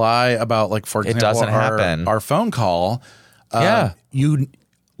can't lie about, like, for example, it doesn't happen. Our phone call.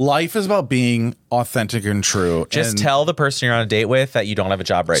 Life is about being authentic and true. Just tell the person you're on a date with that you don't have a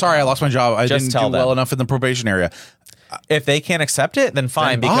job right now. Sorry, I lost my job. I didn't do well enough in the probation area. If they can't accept it, then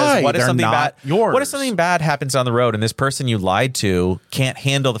fine. Because what if something bad? What if something bad happens down the road and this person you lied to can't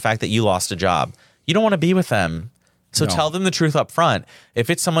handle the fact that you lost a job? You don't want to be with them. So tell them the truth up front. If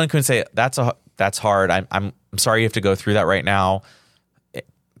it's someone who can say that's hard. I'm sorry you have to go through that right now.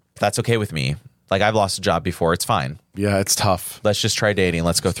 That's okay with me. Like, I've lost a job before. It's fine. Yeah, it's tough. Let's just try dating.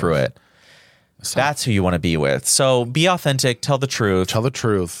 Let's go through it. That's who you want to be with. So be authentic. Tell the truth. Tell the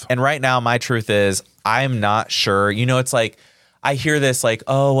truth. And right now, my truth is I'm not sure. You know, it's like I hear this like,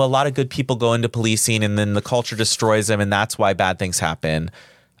 oh, well, a lot of good people go into policing and then the culture destroys them. And that's why bad things happen.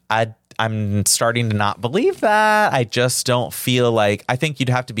 I'm starting to not believe that. I just don't feel like, I think you'd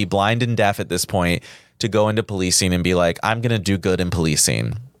have to be blind and deaf at this point to go into policing and be like, I'm going to do good in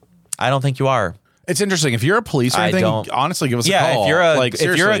policing. I don't think you are. It's interesting. If you're a police or anything, honestly, give us a call.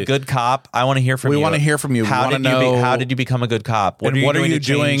 If you're a good cop, I want to hear from you. We want to hear from you. How did you become a good cop? What are you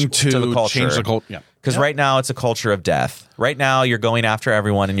doing to change the culture? Because right now it's a culture of death. Right now you're going after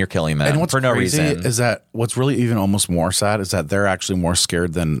everyone and you're killing them for no reason. Is that what's really even almost more sad is that they're actually more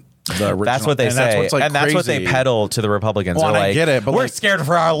scared than the original. That's what they say. That's what they peddle to the Republicans. Well, they're I get it, but we're scared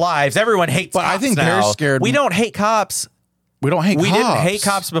for our lives. Everyone hates cops. But I think they're scared. We don't hate cops. We don't hate cops. We didn't hate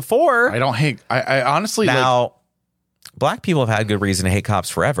cops before. I don't hate. I honestly now. Black people have had good reason to hate cops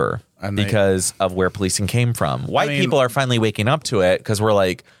forever because of where policing came from. White people are finally waking up to it because we're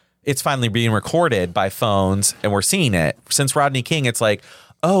like, it's finally being recorded by phones and we're seeing it. Since Rodney King, it's like,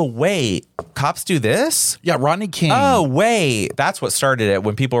 oh, wait, cops do this? Yeah, Rodney King. Oh, wait. That's what started it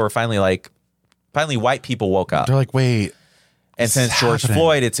when people were finally white people woke up. They're like, wait. And since George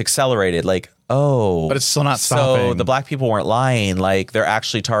Floyd, it's accelerated. Like, oh. But it's still not stopping. So the black people weren't lying. Like, they're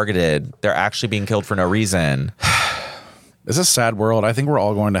actually targeted. They're actually being killed for no reason. It's a sad world. I think we're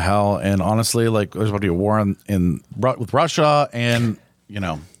all going to hell. And honestly, like, there's about to be a war with Russia and, you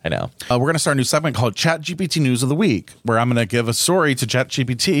know. I know. We're going to start a new segment called ChatGPT News of the Week, where I'm going to give a story to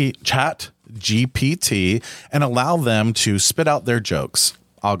ChatGPT, and allow them to spit out their jokes.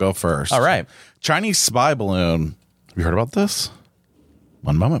 I'll go first. All right. Chinese spy balloon. Have you heard about this?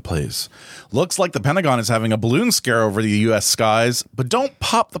 One moment, please. Looks like the Pentagon is having a balloon scare over the U.S. skies, but don't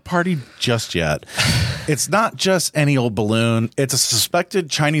pop the party just yet. It's not just any old balloon. It's a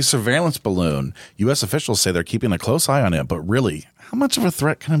suspected Chinese surveillance balloon. U.S. officials say they're keeping a close eye on it, but really, how much of a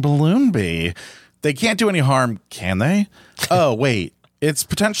threat can a balloon be? They can't do any harm, can they? Oh, wait. It's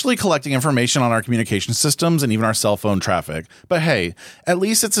potentially collecting information on our communication systems and even our cell phone traffic. But hey, at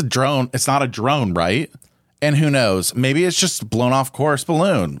least it's a drone. It's not a drone, right? And who knows? Maybe it's just a blown off chorus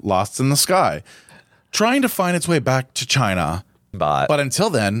balloon lost in the sky, trying to find its way back to China. But until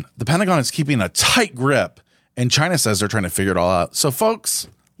then, the Pentagon is keeping a tight grip, and China says they're trying to figure it all out. So folks,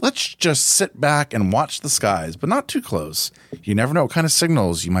 let's just sit back and watch the skies, but not too close. You never know what kind of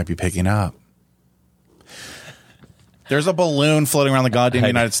signals you might be picking up. There's a balloon floating around the goddamn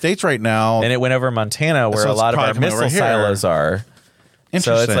United States right now. And it went over Montana where So a lot of our missile silos are.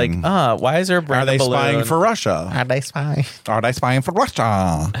 So it's like, why is there a Are they balloon? spying for Russia? Are they spying? Are they spying for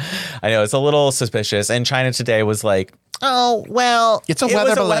Russia? I know, it's a little suspicious. And China today was like, Oh, well. It's a it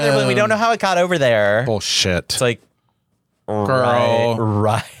weather was a balloon. weather balloon. We don't know how it got over there. Bullshit. It's like, Girl.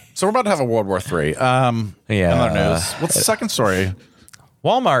 Right. So we're about to have a World War III. Yeah. Another news. What's the second story?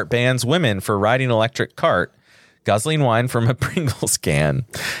 Walmart bans women for riding electric cart, guzzling wine from a Pringles can.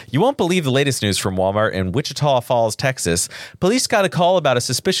 You won't believe the latest news from Walmart in Wichita Falls, Texas. Police got a call about a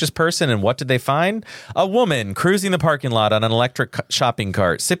suspicious person, and what did they find? A woman cruising the parking lot on an electric shopping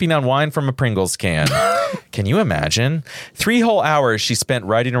cart, sipping on wine from a Pringles can. Can you imagine? 3 whole hours she spent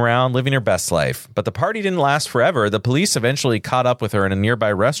riding around, living her best life. But the party didn't last forever. The police eventually caught up with her in a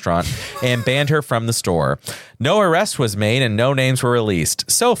nearby restaurant and banned her from the store. No arrest was made and no names were released.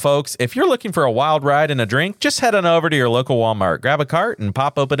 So, folks, if you're looking for a wild ride and a drink, just head on over to your local Walmart, grab a cart, and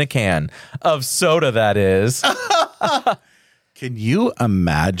pop open a can of soda, that is. Can you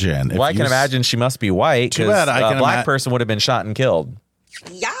imagine? Well, I can imagine she must be white Too because bad, I a can black person would have been shot and killed.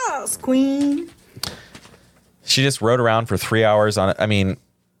 Yes, queen. She just rode around for 3 hours on it. I mean,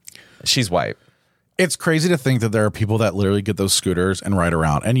 she's white. It's crazy to think that there are people that literally get those scooters and ride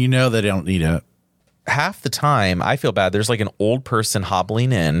around, and you know they don't need it. Half the time, I feel bad. There's like an old person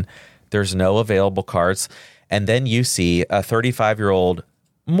hobbling in. There's no available carts. And then you see a 35-year-old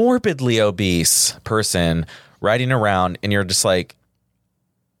morbidly obese person riding around, and you're just like,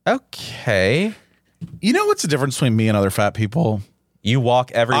 okay. You know what's the difference between me and other fat people? You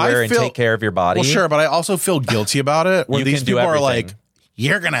walk everywhere and take care of your body. Well, sure, but I also feel guilty about it. Where You these can do people are everything. like,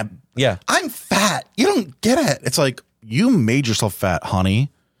 you're going to... Yeah. I'm fat. You don't get it. It's like, you made yourself fat, honey.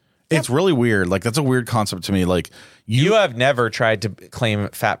 It's really weird. Like, that's a weird concept to me. Like, you have never tried to claim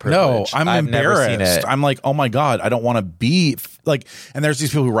fat no, privilege. I'm I've never seen embarrassed. it. I'm like, oh my God, I don't want to be like, and there's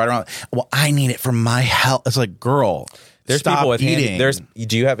these people who ride around, well, I need it for my health. It's like, girl, There's stop people with eating.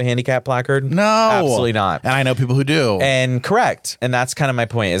 do you have a handicap placard? No. Absolutely not. And I know people who do. And correct. And that's kind of my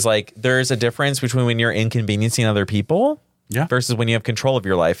point is like, there's a difference between when you're inconveniencing other people versus when you have control of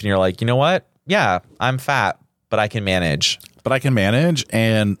your life and you're like, you know what? Yeah, I'm fat, but I can manage.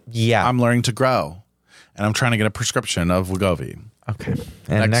 And I'm learning to grow. And I'm trying to get a prescription of Wegovy. Okay.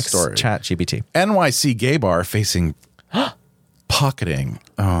 And next story. Chat GPT. NYC gay bar facing pocketing.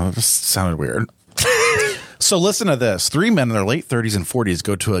 Oh, this sounded weird. So listen to this. 3 men in their late 30s and 40s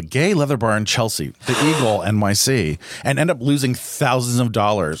go to a gay leather bar in Chelsea, the Eagle, NYC, and end up losing thousands of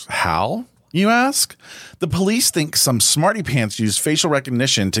dollars. How? You ask? The police think some smarty pants used facial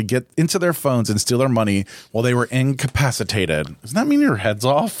recognition to get into their phones and steal their money while they were incapacitated. Doesn't that mean your head's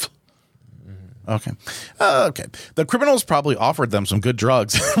off? Okay. Okay. The criminals probably offered them some good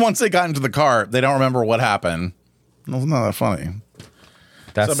drugs. Once they got into the car, they don't remember what happened. It's not that funny.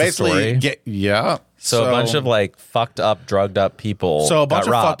 That's so basically, the story. So a bunch of like fucked up, drugged up people. So a bunch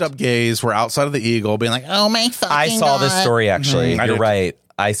of robbed. fucked up gays were outside of the Eagle being like, oh my fucking I saw this God. story actually. I You're did. right.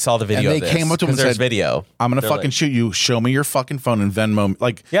 I saw the video And they of this, came up to him and 'cause there's said, video. I'm going to They're fucking like, shoot you. Show me your fucking phone and Venmo.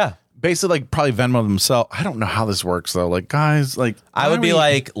 Like, yeah. Basically, like, probably Venmo themselves. I don't know how this works, though. Like, guys, like... I would be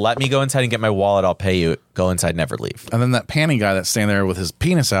like, let me go inside and get my wallet. I'll pay you. Go inside, never leave. And then that panty guy that's standing there with his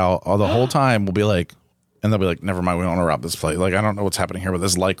penis out all the whole time will be like... And they'll be like, never mind, we don't want to rob this place. Like, I don't know what's happening here with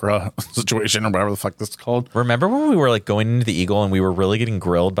this Lycra situation or whatever the fuck this is called. Remember when we were like going into the Eagle and we were really getting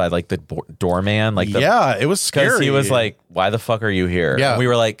grilled by like the doorman? Like, yeah, it was scary. Because he was like, why the fuck are you here? Yeah. And we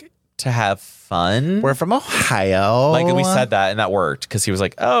were like, to have fun. We're from Ohio. Like, and we said that and that worked because he was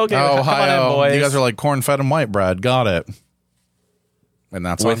like, oh, okay, Ohio. come on in, boys. You guys are like corn fed and white bread. Got it. And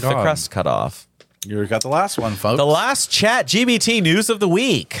that's with on the God. crust cut off. You got the last one, folks. The last Chat GBT news of the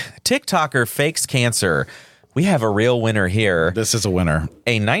week. TikToker fakes cancer. We have a real winner here. This is a winner.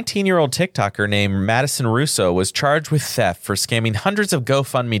 A 19-year-old TikToker named Madison Russo was charged with theft for scamming hundreds of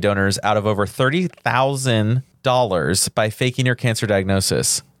GoFundMe donors out of over $30,000 by faking her cancer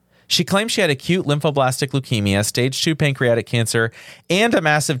diagnosis. She claimed she had acute lymphoblastic leukemia, stage 2 pancreatic cancer, and a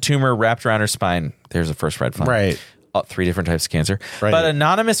massive tumor wrapped around her spine. There's a first red flag. Right. 3 different types of cancer. Right. But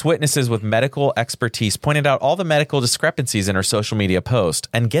anonymous witnesses with medical expertise pointed out all the medical discrepancies in her social media post.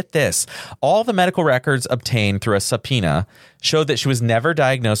 And get this, all the medical records obtained through a subpoena showed that she was never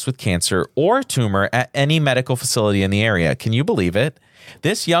diagnosed with cancer or tumor at any medical facility in the area. Can you believe it?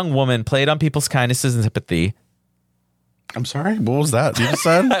 This young woman played on people's kindnesses and sympathy. I'm sorry, what was that you just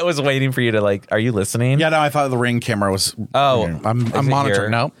said? I was waiting for you to are you listening? Yeah, no, I thought the Ring camera was. Oh, I'm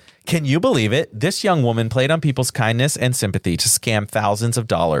monitoring. No. Can you believe it? This young woman played on people's kindness and sympathy to scam thousands of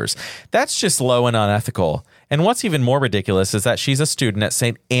dollars. That's just low and unethical. And what's even more ridiculous is that she's a student at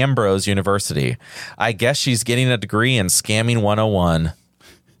St. Ambrose University. I guess she's getting a degree in scamming 101.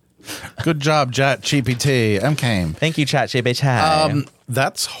 Good job, ChatGPT. MCAM. Thank you, ChatGPT.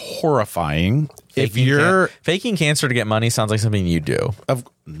 That's horrifying. Faking cancer to get money sounds like something you do.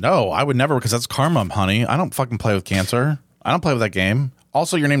 No, I would never, because that's karma, honey. I don't fucking play with cancer. I don't play with that game.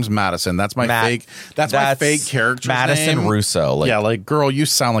 Also, your name's Madison. That's my fake. That's my fake character. Madison name. Russo. Girl, you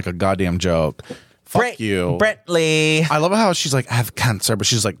sound like a goddamn joke. Fuck you, Brentley. I love how she's like, I have cancer, but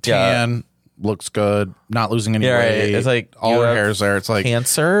she's like tan, looks good, not losing any weight. Right. It's like all her hair's there. It's like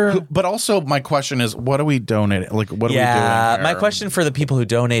cancer. But also, my question is, what are we donating? What are we doing here? My question for the people who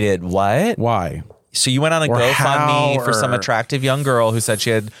donated: what? Why? So you went on a GoFundMe for some attractive young girl who said she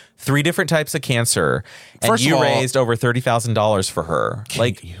had 3 different types of cancer, and First you of all, raised over $30,000 for her.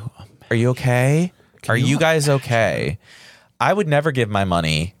 Are you okay? Are you guys okay? I would never give my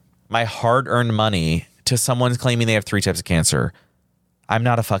money, my hard-earned money, to someone claiming they have 3 types of cancer. I'm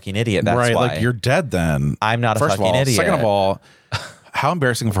not a fucking idiot. That's right, why. you're dead then. I'm not a fucking idiot. Second of all, how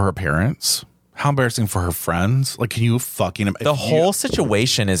embarrassing for her parents. How embarrassing for her friends. Can you fucking... The whole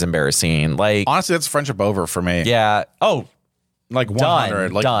situation is embarrassing. Honestly, that's friendship over for me. Yeah. Oh,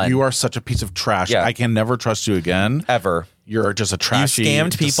 100. Done. You are such a piece of trash. Yeah. I can never trust you again. Ever. You're just a trashy... You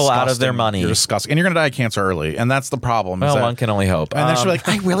scammed people out of their money. You're disgusting. And you're going to die of cancer early. And that's the problem. Well, one can only hope. And then she'll be like,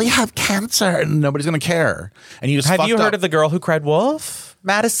 I really have cancer. And nobody's going to care. And you just Have you heard of the girl who cried wolf?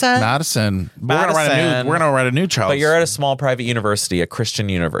 Madison. We're gonna write a new child. But you're at a small private university, a Christian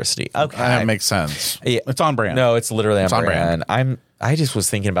university. Okay, that makes sense. Yeah. It's on brand. No, it's literally on brand. I just was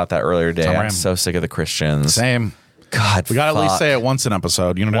thinking about that earlier today. I'm so sick of the Christians. Same. God, we gotta at least say it once an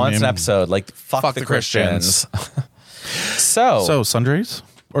episode. You know what I mean? Once an episode, fuck the Christians. So sundries,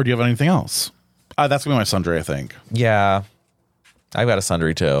 or do you have anything else? That's gonna be my sundry, I think. Yeah, I've got a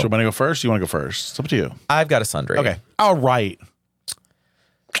sundry too. Do you want to go first? You want to go first? It's up to you. I've got a sundry. Okay. All right.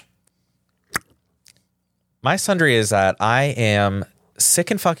 My sundry is that I am sick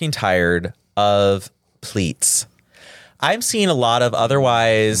and fucking tired of pleats. I'm seeing a lot of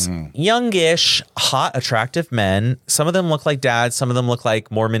otherwise youngish, hot, attractive men. Some of them look like dads. Some of them look like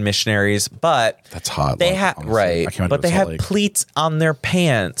Mormon missionaries. But that's hot. They have but they have pleats on their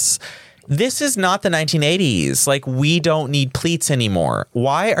pants. This is not the 1980s. We don't need pleats anymore.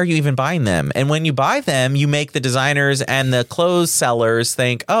 Why are you even buying them? And when you buy them, you make the designers and the clothes sellers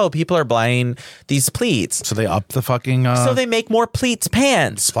think, oh, people are buying these pleats. So they up the fucking... So they make more pleats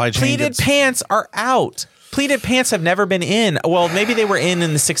pants. Pleated pants are out. Pleated pants have never been in. Well, maybe they were in the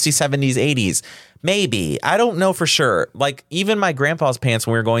 60s, 70s, 80s. Maybe. I don't know for sure. Even my grandpa's pants,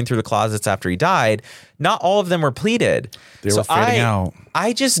 when we were going through the closets after he died, not all of them were pleated. They were fading out.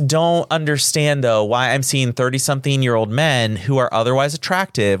 I just don't understand, though, why I'm seeing 30-something-year-old men who are otherwise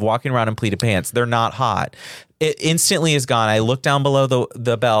attractive walking around in pleated pants. They're not hot. It instantly is gone. I look down below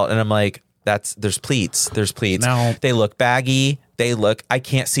the belt and I'm like, there's pleats. There's pleats. No. They look baggy. I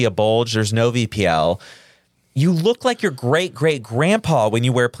can't see a bulge. There's no VPL. You look like your great-great-grandpa when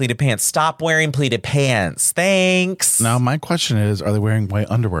you wear pleated pants. Stop wearing pleated pants. Thanks. Now, my question is, are they wearing white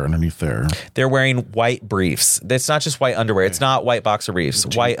underwear underneath there? They're wearing white briefs. It's not just white underwear. It's not white boxer briefs.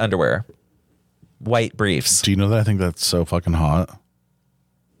 White underwear. White briefs. Do you know that I think that's so fucking hot?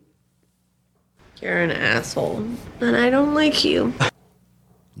 You're an asshole, and I don't like you.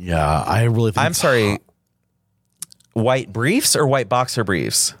 Yeah, I really think I'm sorry. White briefs or white boxer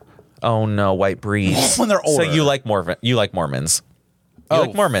briefs? Oh no, white briefs. When they're older. So you like Mormons? You like Mormons?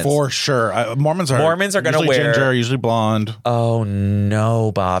 For sure. Mormons are going to wear ginger, usually blonde. Oh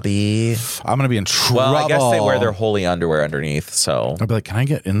no, Bobby! I'm going to be in trouble. Well, I guess they wear their holy underwear underneath. So I'd be like, can I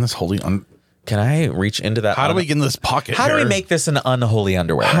get in this holy? Can I reach into that? How do we get in this pocket? How do we make this an unholy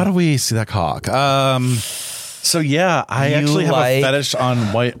underwear? How do we see that cock? So yeah, I actually have a fetish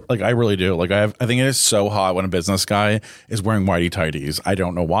on white. I really do. I think it is so hot when a business guy is wearing whitey tighties. I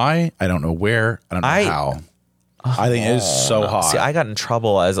don't know why. I don't know where. I don't know how. I think it is so hot. See, I got in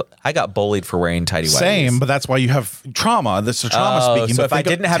trouble I got bullied for wearing tighty whities. Same, but that's why you have trauma. This is trauma speaking. So but if I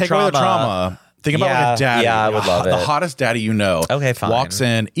didn't have take away the trauma, Think about like a daddy. Yeah, I would love The it. hottest daddy you know. Okay, fine. Walks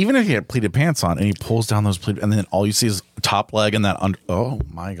in, even if he had pleated pants on, and he pulls down those pleated, and then all you see is top leg and that under. Oh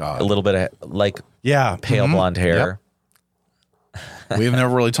my god! A little bit of like Yeah, pale blonde hair. Yep. We've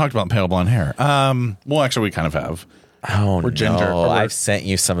never really talked about pale blonde hair. Well, actually, we kind of have. Oh, We're ginger. no. Or we're- I've sent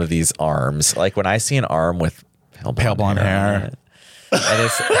you some of these arms. Like when I see an arm with pale blonde hair. on it, and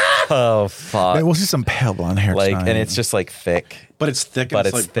it's, oh, fuck. We'll see some pale blonde hair. Like, tonight. and it's just like thick. But it's thick. But and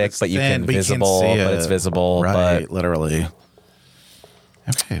it's like, thick, but you thin, can but you can't visible, see but it. it's visible. Right, But, literally.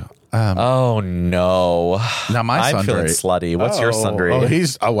 Okay. oh, no. Now my I'm feeling sundry. slutty. What's your sundry?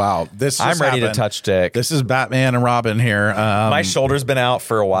 Oh wow. This I'm just ready to happened. touch dick. This is Batman and Robin here. My shoulder's been out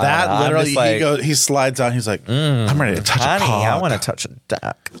for a while. That now. I'm literally, just like, he slides out. He's like, I'm ready to touch honey, a cock. I want to touch a dick.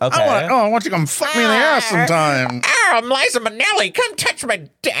 Okay. I want you to come fuck me in the ass sometime. Oh, I'm Liza Minnelli. Come touch my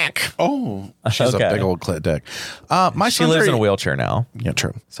dick. Oh, she's Okay. a big old clit dick. My She lives in a sundry- wheelchair now. Yeah,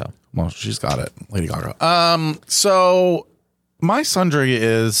 true. So, Well, she's got it, Lady Gaga. So my sundry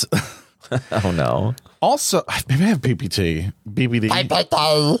is oh no. also maybe I have BPT.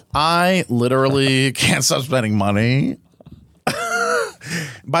 I literally can't stop spending money.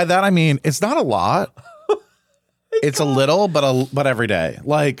 By that I mean it's not a lot. It's a little, but every day.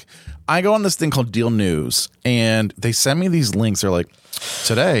 Like I go on this thing called Deal News, and they send me these links. They're like,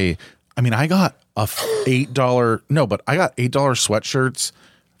 today. I mean, I got a $8. No, but I got $8 sweatshirts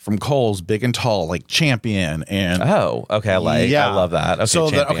from Kohl's, big and tall, like Champion, and Oh, okay. I love that. Okay, so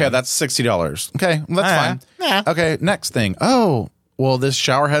Champion. that's $60. Okay, well, that's fine. Yeah. Okay, next thing. Oh, well, this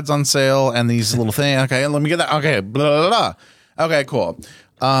shower head's on sale, and these little thing. Okay, let me get that. Okay, blah blah blah. Okay, cool.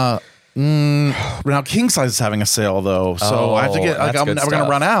 Now king size is having a sale though, so I have to get. Like, that's I'm good never gonna stuff.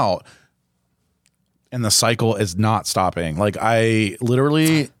 run out, and the cycle is not stopping. Like I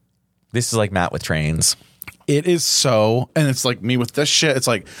literally. This is like Matt with trains. It is so, and it's like me with this shit. It's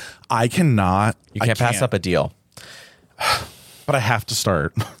like I cannot. You can't pass up a deal. But I have to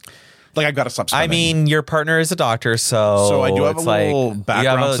start. Like I've got to stop spending. I mean, your partner is a doctor, so I do have it's a little like,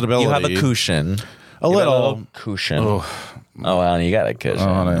 background stability. You have a cushion. A You have little. cushion. Oh, well, you got a cushion.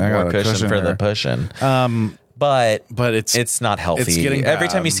 I got More a cushion cushion for the there. pushing. But It's not healthy. it's getting Every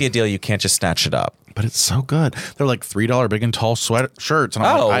bad. time you see a deal, you can't just snatch it up. But it's so good. They're like $3 big and tall sweatshirts, and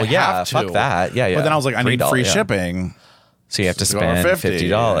I'm Oh, like, I yeah, have to. fuck that. Yeah, yeah. But then I was like, I need $3, free yeah. shipping. So you have to $50. spend $50.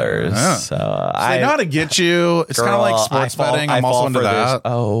 Yeah. So They know how to get you. It's kind of like sports betting. I'm also into that.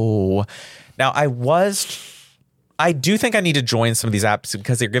 Oh, now I do think I need to join some of these apps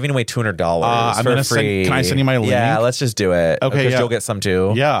because they're giving away $200 I'm for gonna free. can I send you my link? Yeah, let's just do it. Okay, because yeah. you'll get some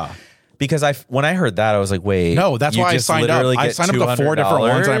too. Yeah. Because when I heard that, I was like, wait. No, that's you why I just signed up. literally I get signed up to 4 different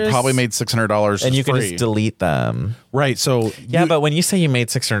ones, and I probably made $600. And you can free. just delete them. Right. So Yeah, but when you say you made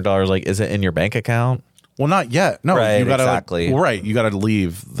 $600, like, is it in your bank account? well, not yet. No, Right, you gotta exactly. right. You got to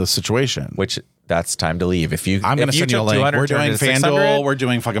leave the situation. Which that's time to leave. If you, I'm going to send you a link. We're doing FanDuel. We're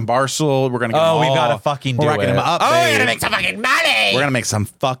doing fucking Barstool. We're going to get Oh, them we've all. got to fucking do We're racking it. them up. Oh, we're babe. gonna make some fucking money. We're going to make some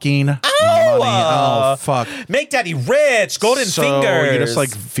fucking money. Oh, fuck. Make daddy rich. Golden So fingers. you just like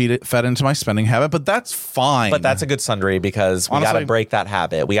fed into my spending habit, but that's fine. But that's a good sundry because we got Honestly- to break that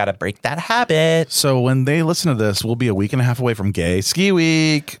habit. We got to break that habit. So when they listen to this, we'll be a week and a half away from Gay Ski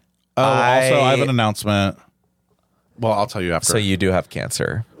Week. Oh, also, I have an announcement. Well, I'll tell you after. So you do have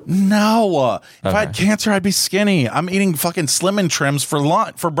cancer. No, if I had Okay. cancer, I'd be skinny. I'm eating fucking Slim and Trims for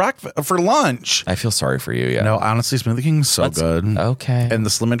lunch. For lunch. I feel sorry for you. Yeah. No, honestly, Smoothie King is so good. Okay. And the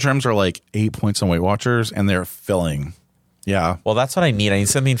Slim and Trims are like 8 points on Weight Watchers, and they're filling. Yeah, Well, that's what I need. I need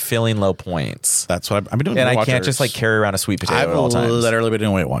something filling low points. that's what I've been doing. And Weight I can't Watchers. just like carry around a sweet potato I've at all times. literally been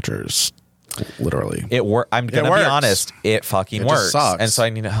doing Weight Watchers. Literally. I'm gonna be works. honest. It fucking It just works. sucks. And so I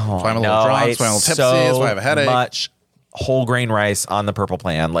need to. Oh, That's why I'm a no, little drunk, it's that's why I'm a little tipsy, so that's why I have a headache. much whole grain rice on the purple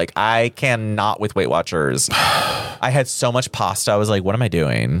plan. Like I cannot with Weight Watchers. I had so much pasta. I was like, what am I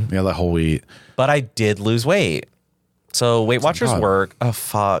doing? Yeah, that whole wheat. But I did lose weight. So Weight Watchers God. work. Oh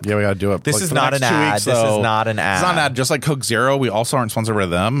fuck. Yeah, we gotta do it. This Like, is for the not next an 2 ad. weeks, This is though. not an ad. It's not an ad. Just like Coke Zero, we also aren't sponsored by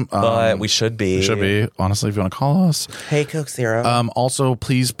them. But we should be. We should be. Honestly, if you want to call us. Hey, Coke Zero. Also,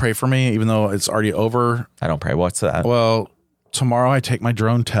 please pray for me, even though it's already over. I don't pray. What's that? Well, tomorrow I take my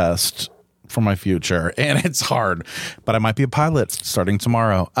drone test for my future, and it's hard, but I might be a pilot starting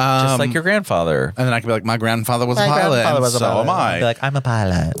tomorrow. Just like your grandfather. And then I can be like, my grandfather was a My pilot, grandfather and was a so pilot. am I. Be like, I'm a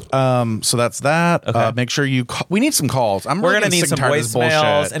pilot. So that's that. Okay. Make sure you call. We need some calls. We're really gonna need sick some and tired of this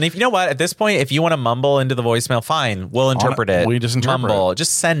voicemails, bullshit. and if you know what, at this point, if you want to mumble into the voicemail, fine, we'll interpret it. we just interpret mumble, it.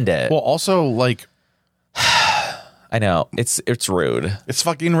 just send it. Well, also like I know. It's rude. It's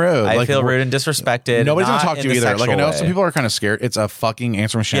fucking rude. I feel rude and disrespected. Nobody's gonna not talk to in you the either. Like I know sexual some way. people are kind of scared. It's a fucking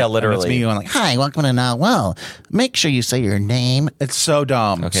answer machine. Yeah, And literally. it's me going like, Hi, welcome to Now. Well, make sure you say your name. it's so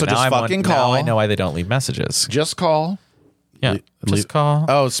dumb. Okay, so now just I'm fucking now call. I know why they don't leave messages. Just call. Yeah, just call.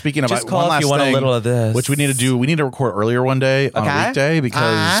 Oh, speaking of Just call one if last you want a thing, little of this. which we need to do. We need to record earlier one day on a Okay. weekday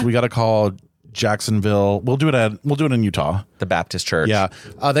because we got to call Jacksonville. We'll do it in Utah. The Baptist church. Yeah,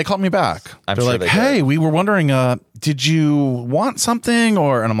 they called me back. I'm They're sure like, they "Hey, did. we were wondering, did you want something?"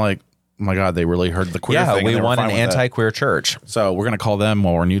 Or and I'm like, "Oh my god, they really heard the queer Yeah, thing." we and they were want fine an with it. anti-queer church. So we're gonna call them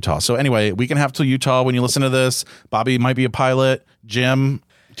while we're in Utah. So anyway, we can have till Utah when you listen to this. Bobby might be a pilot. Jim,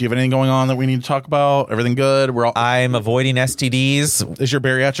 do you have anything going on that we need to talk about? Everything good? We're all. I'm avoiding STDs. Is your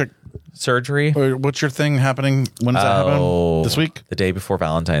bariatric surgery? Or what's your thing happening? When does that happen? This week? The day before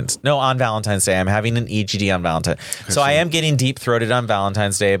Valentine's. No, on Valentine's Day. I'm having an EGD on Valentine's. So I am getting deep throated on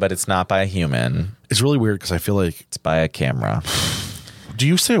Valentine's Day, but it's not by a human. It's really weird because I feel like it's by a camera. Do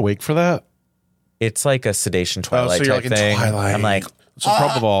you stay awake for that? It's like a sedation Twilight so you're type like in thing. Twilight. I'm like, so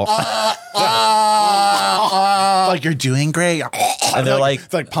propofol. Like you're doing great. and they're like,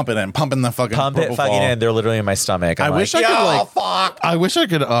 it's like pumping the fucking pump it propofol. fucking in. They're literally in my stomach. I'm I wish I could I wish I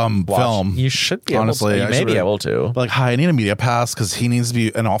could film. You should be honestly. able to. You may be able to. Like, hi, I need a media pass because he needs to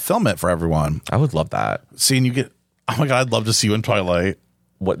be, and I'll film it for everyone. I would love that. Seeing you get, oh my god, I'd love to see you in Twilight.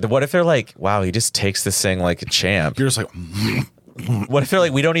 What if they're like, wow, he just takes this thing like a champ. You're just like, what if they're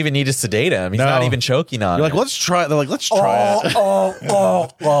like, we don't even need to sedate him. He's not even choking on You're it. like, let's try. They're like, let's try it.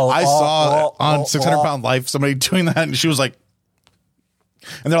 I saw on 600 Pound Life somebody doing that, and she was like,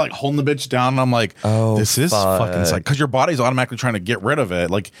 and they're like holding the bitch down, and I'm like, this is fucking psych because your body's automatically trying to get rid of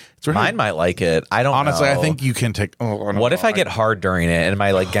it. Like, it's really, Mine might like it. I don't honestly, know. I think you can take. What if I get hard during it and my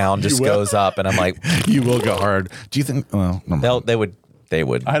like gown just You will. goes up and I'm like, you will go hard? Do you think? Well, they would.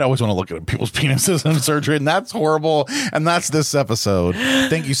 I'd always want to look at people's penises in surgery, and that's horrible. And that's this episode.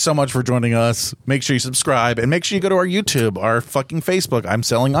 Thank you so much for joining us. Make sure you subscribe, and make sure you go to our YouTube, our fucking Facebook. I'm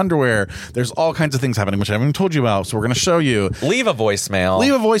selling underwear. There's all kinds of things happening, which I haven't even told you about. So we're going to show you. Leave a voicemail.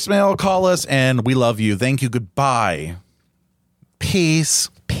 Leave a voicemail. Call us, and we love you. Thank you. Goodbye. Peace.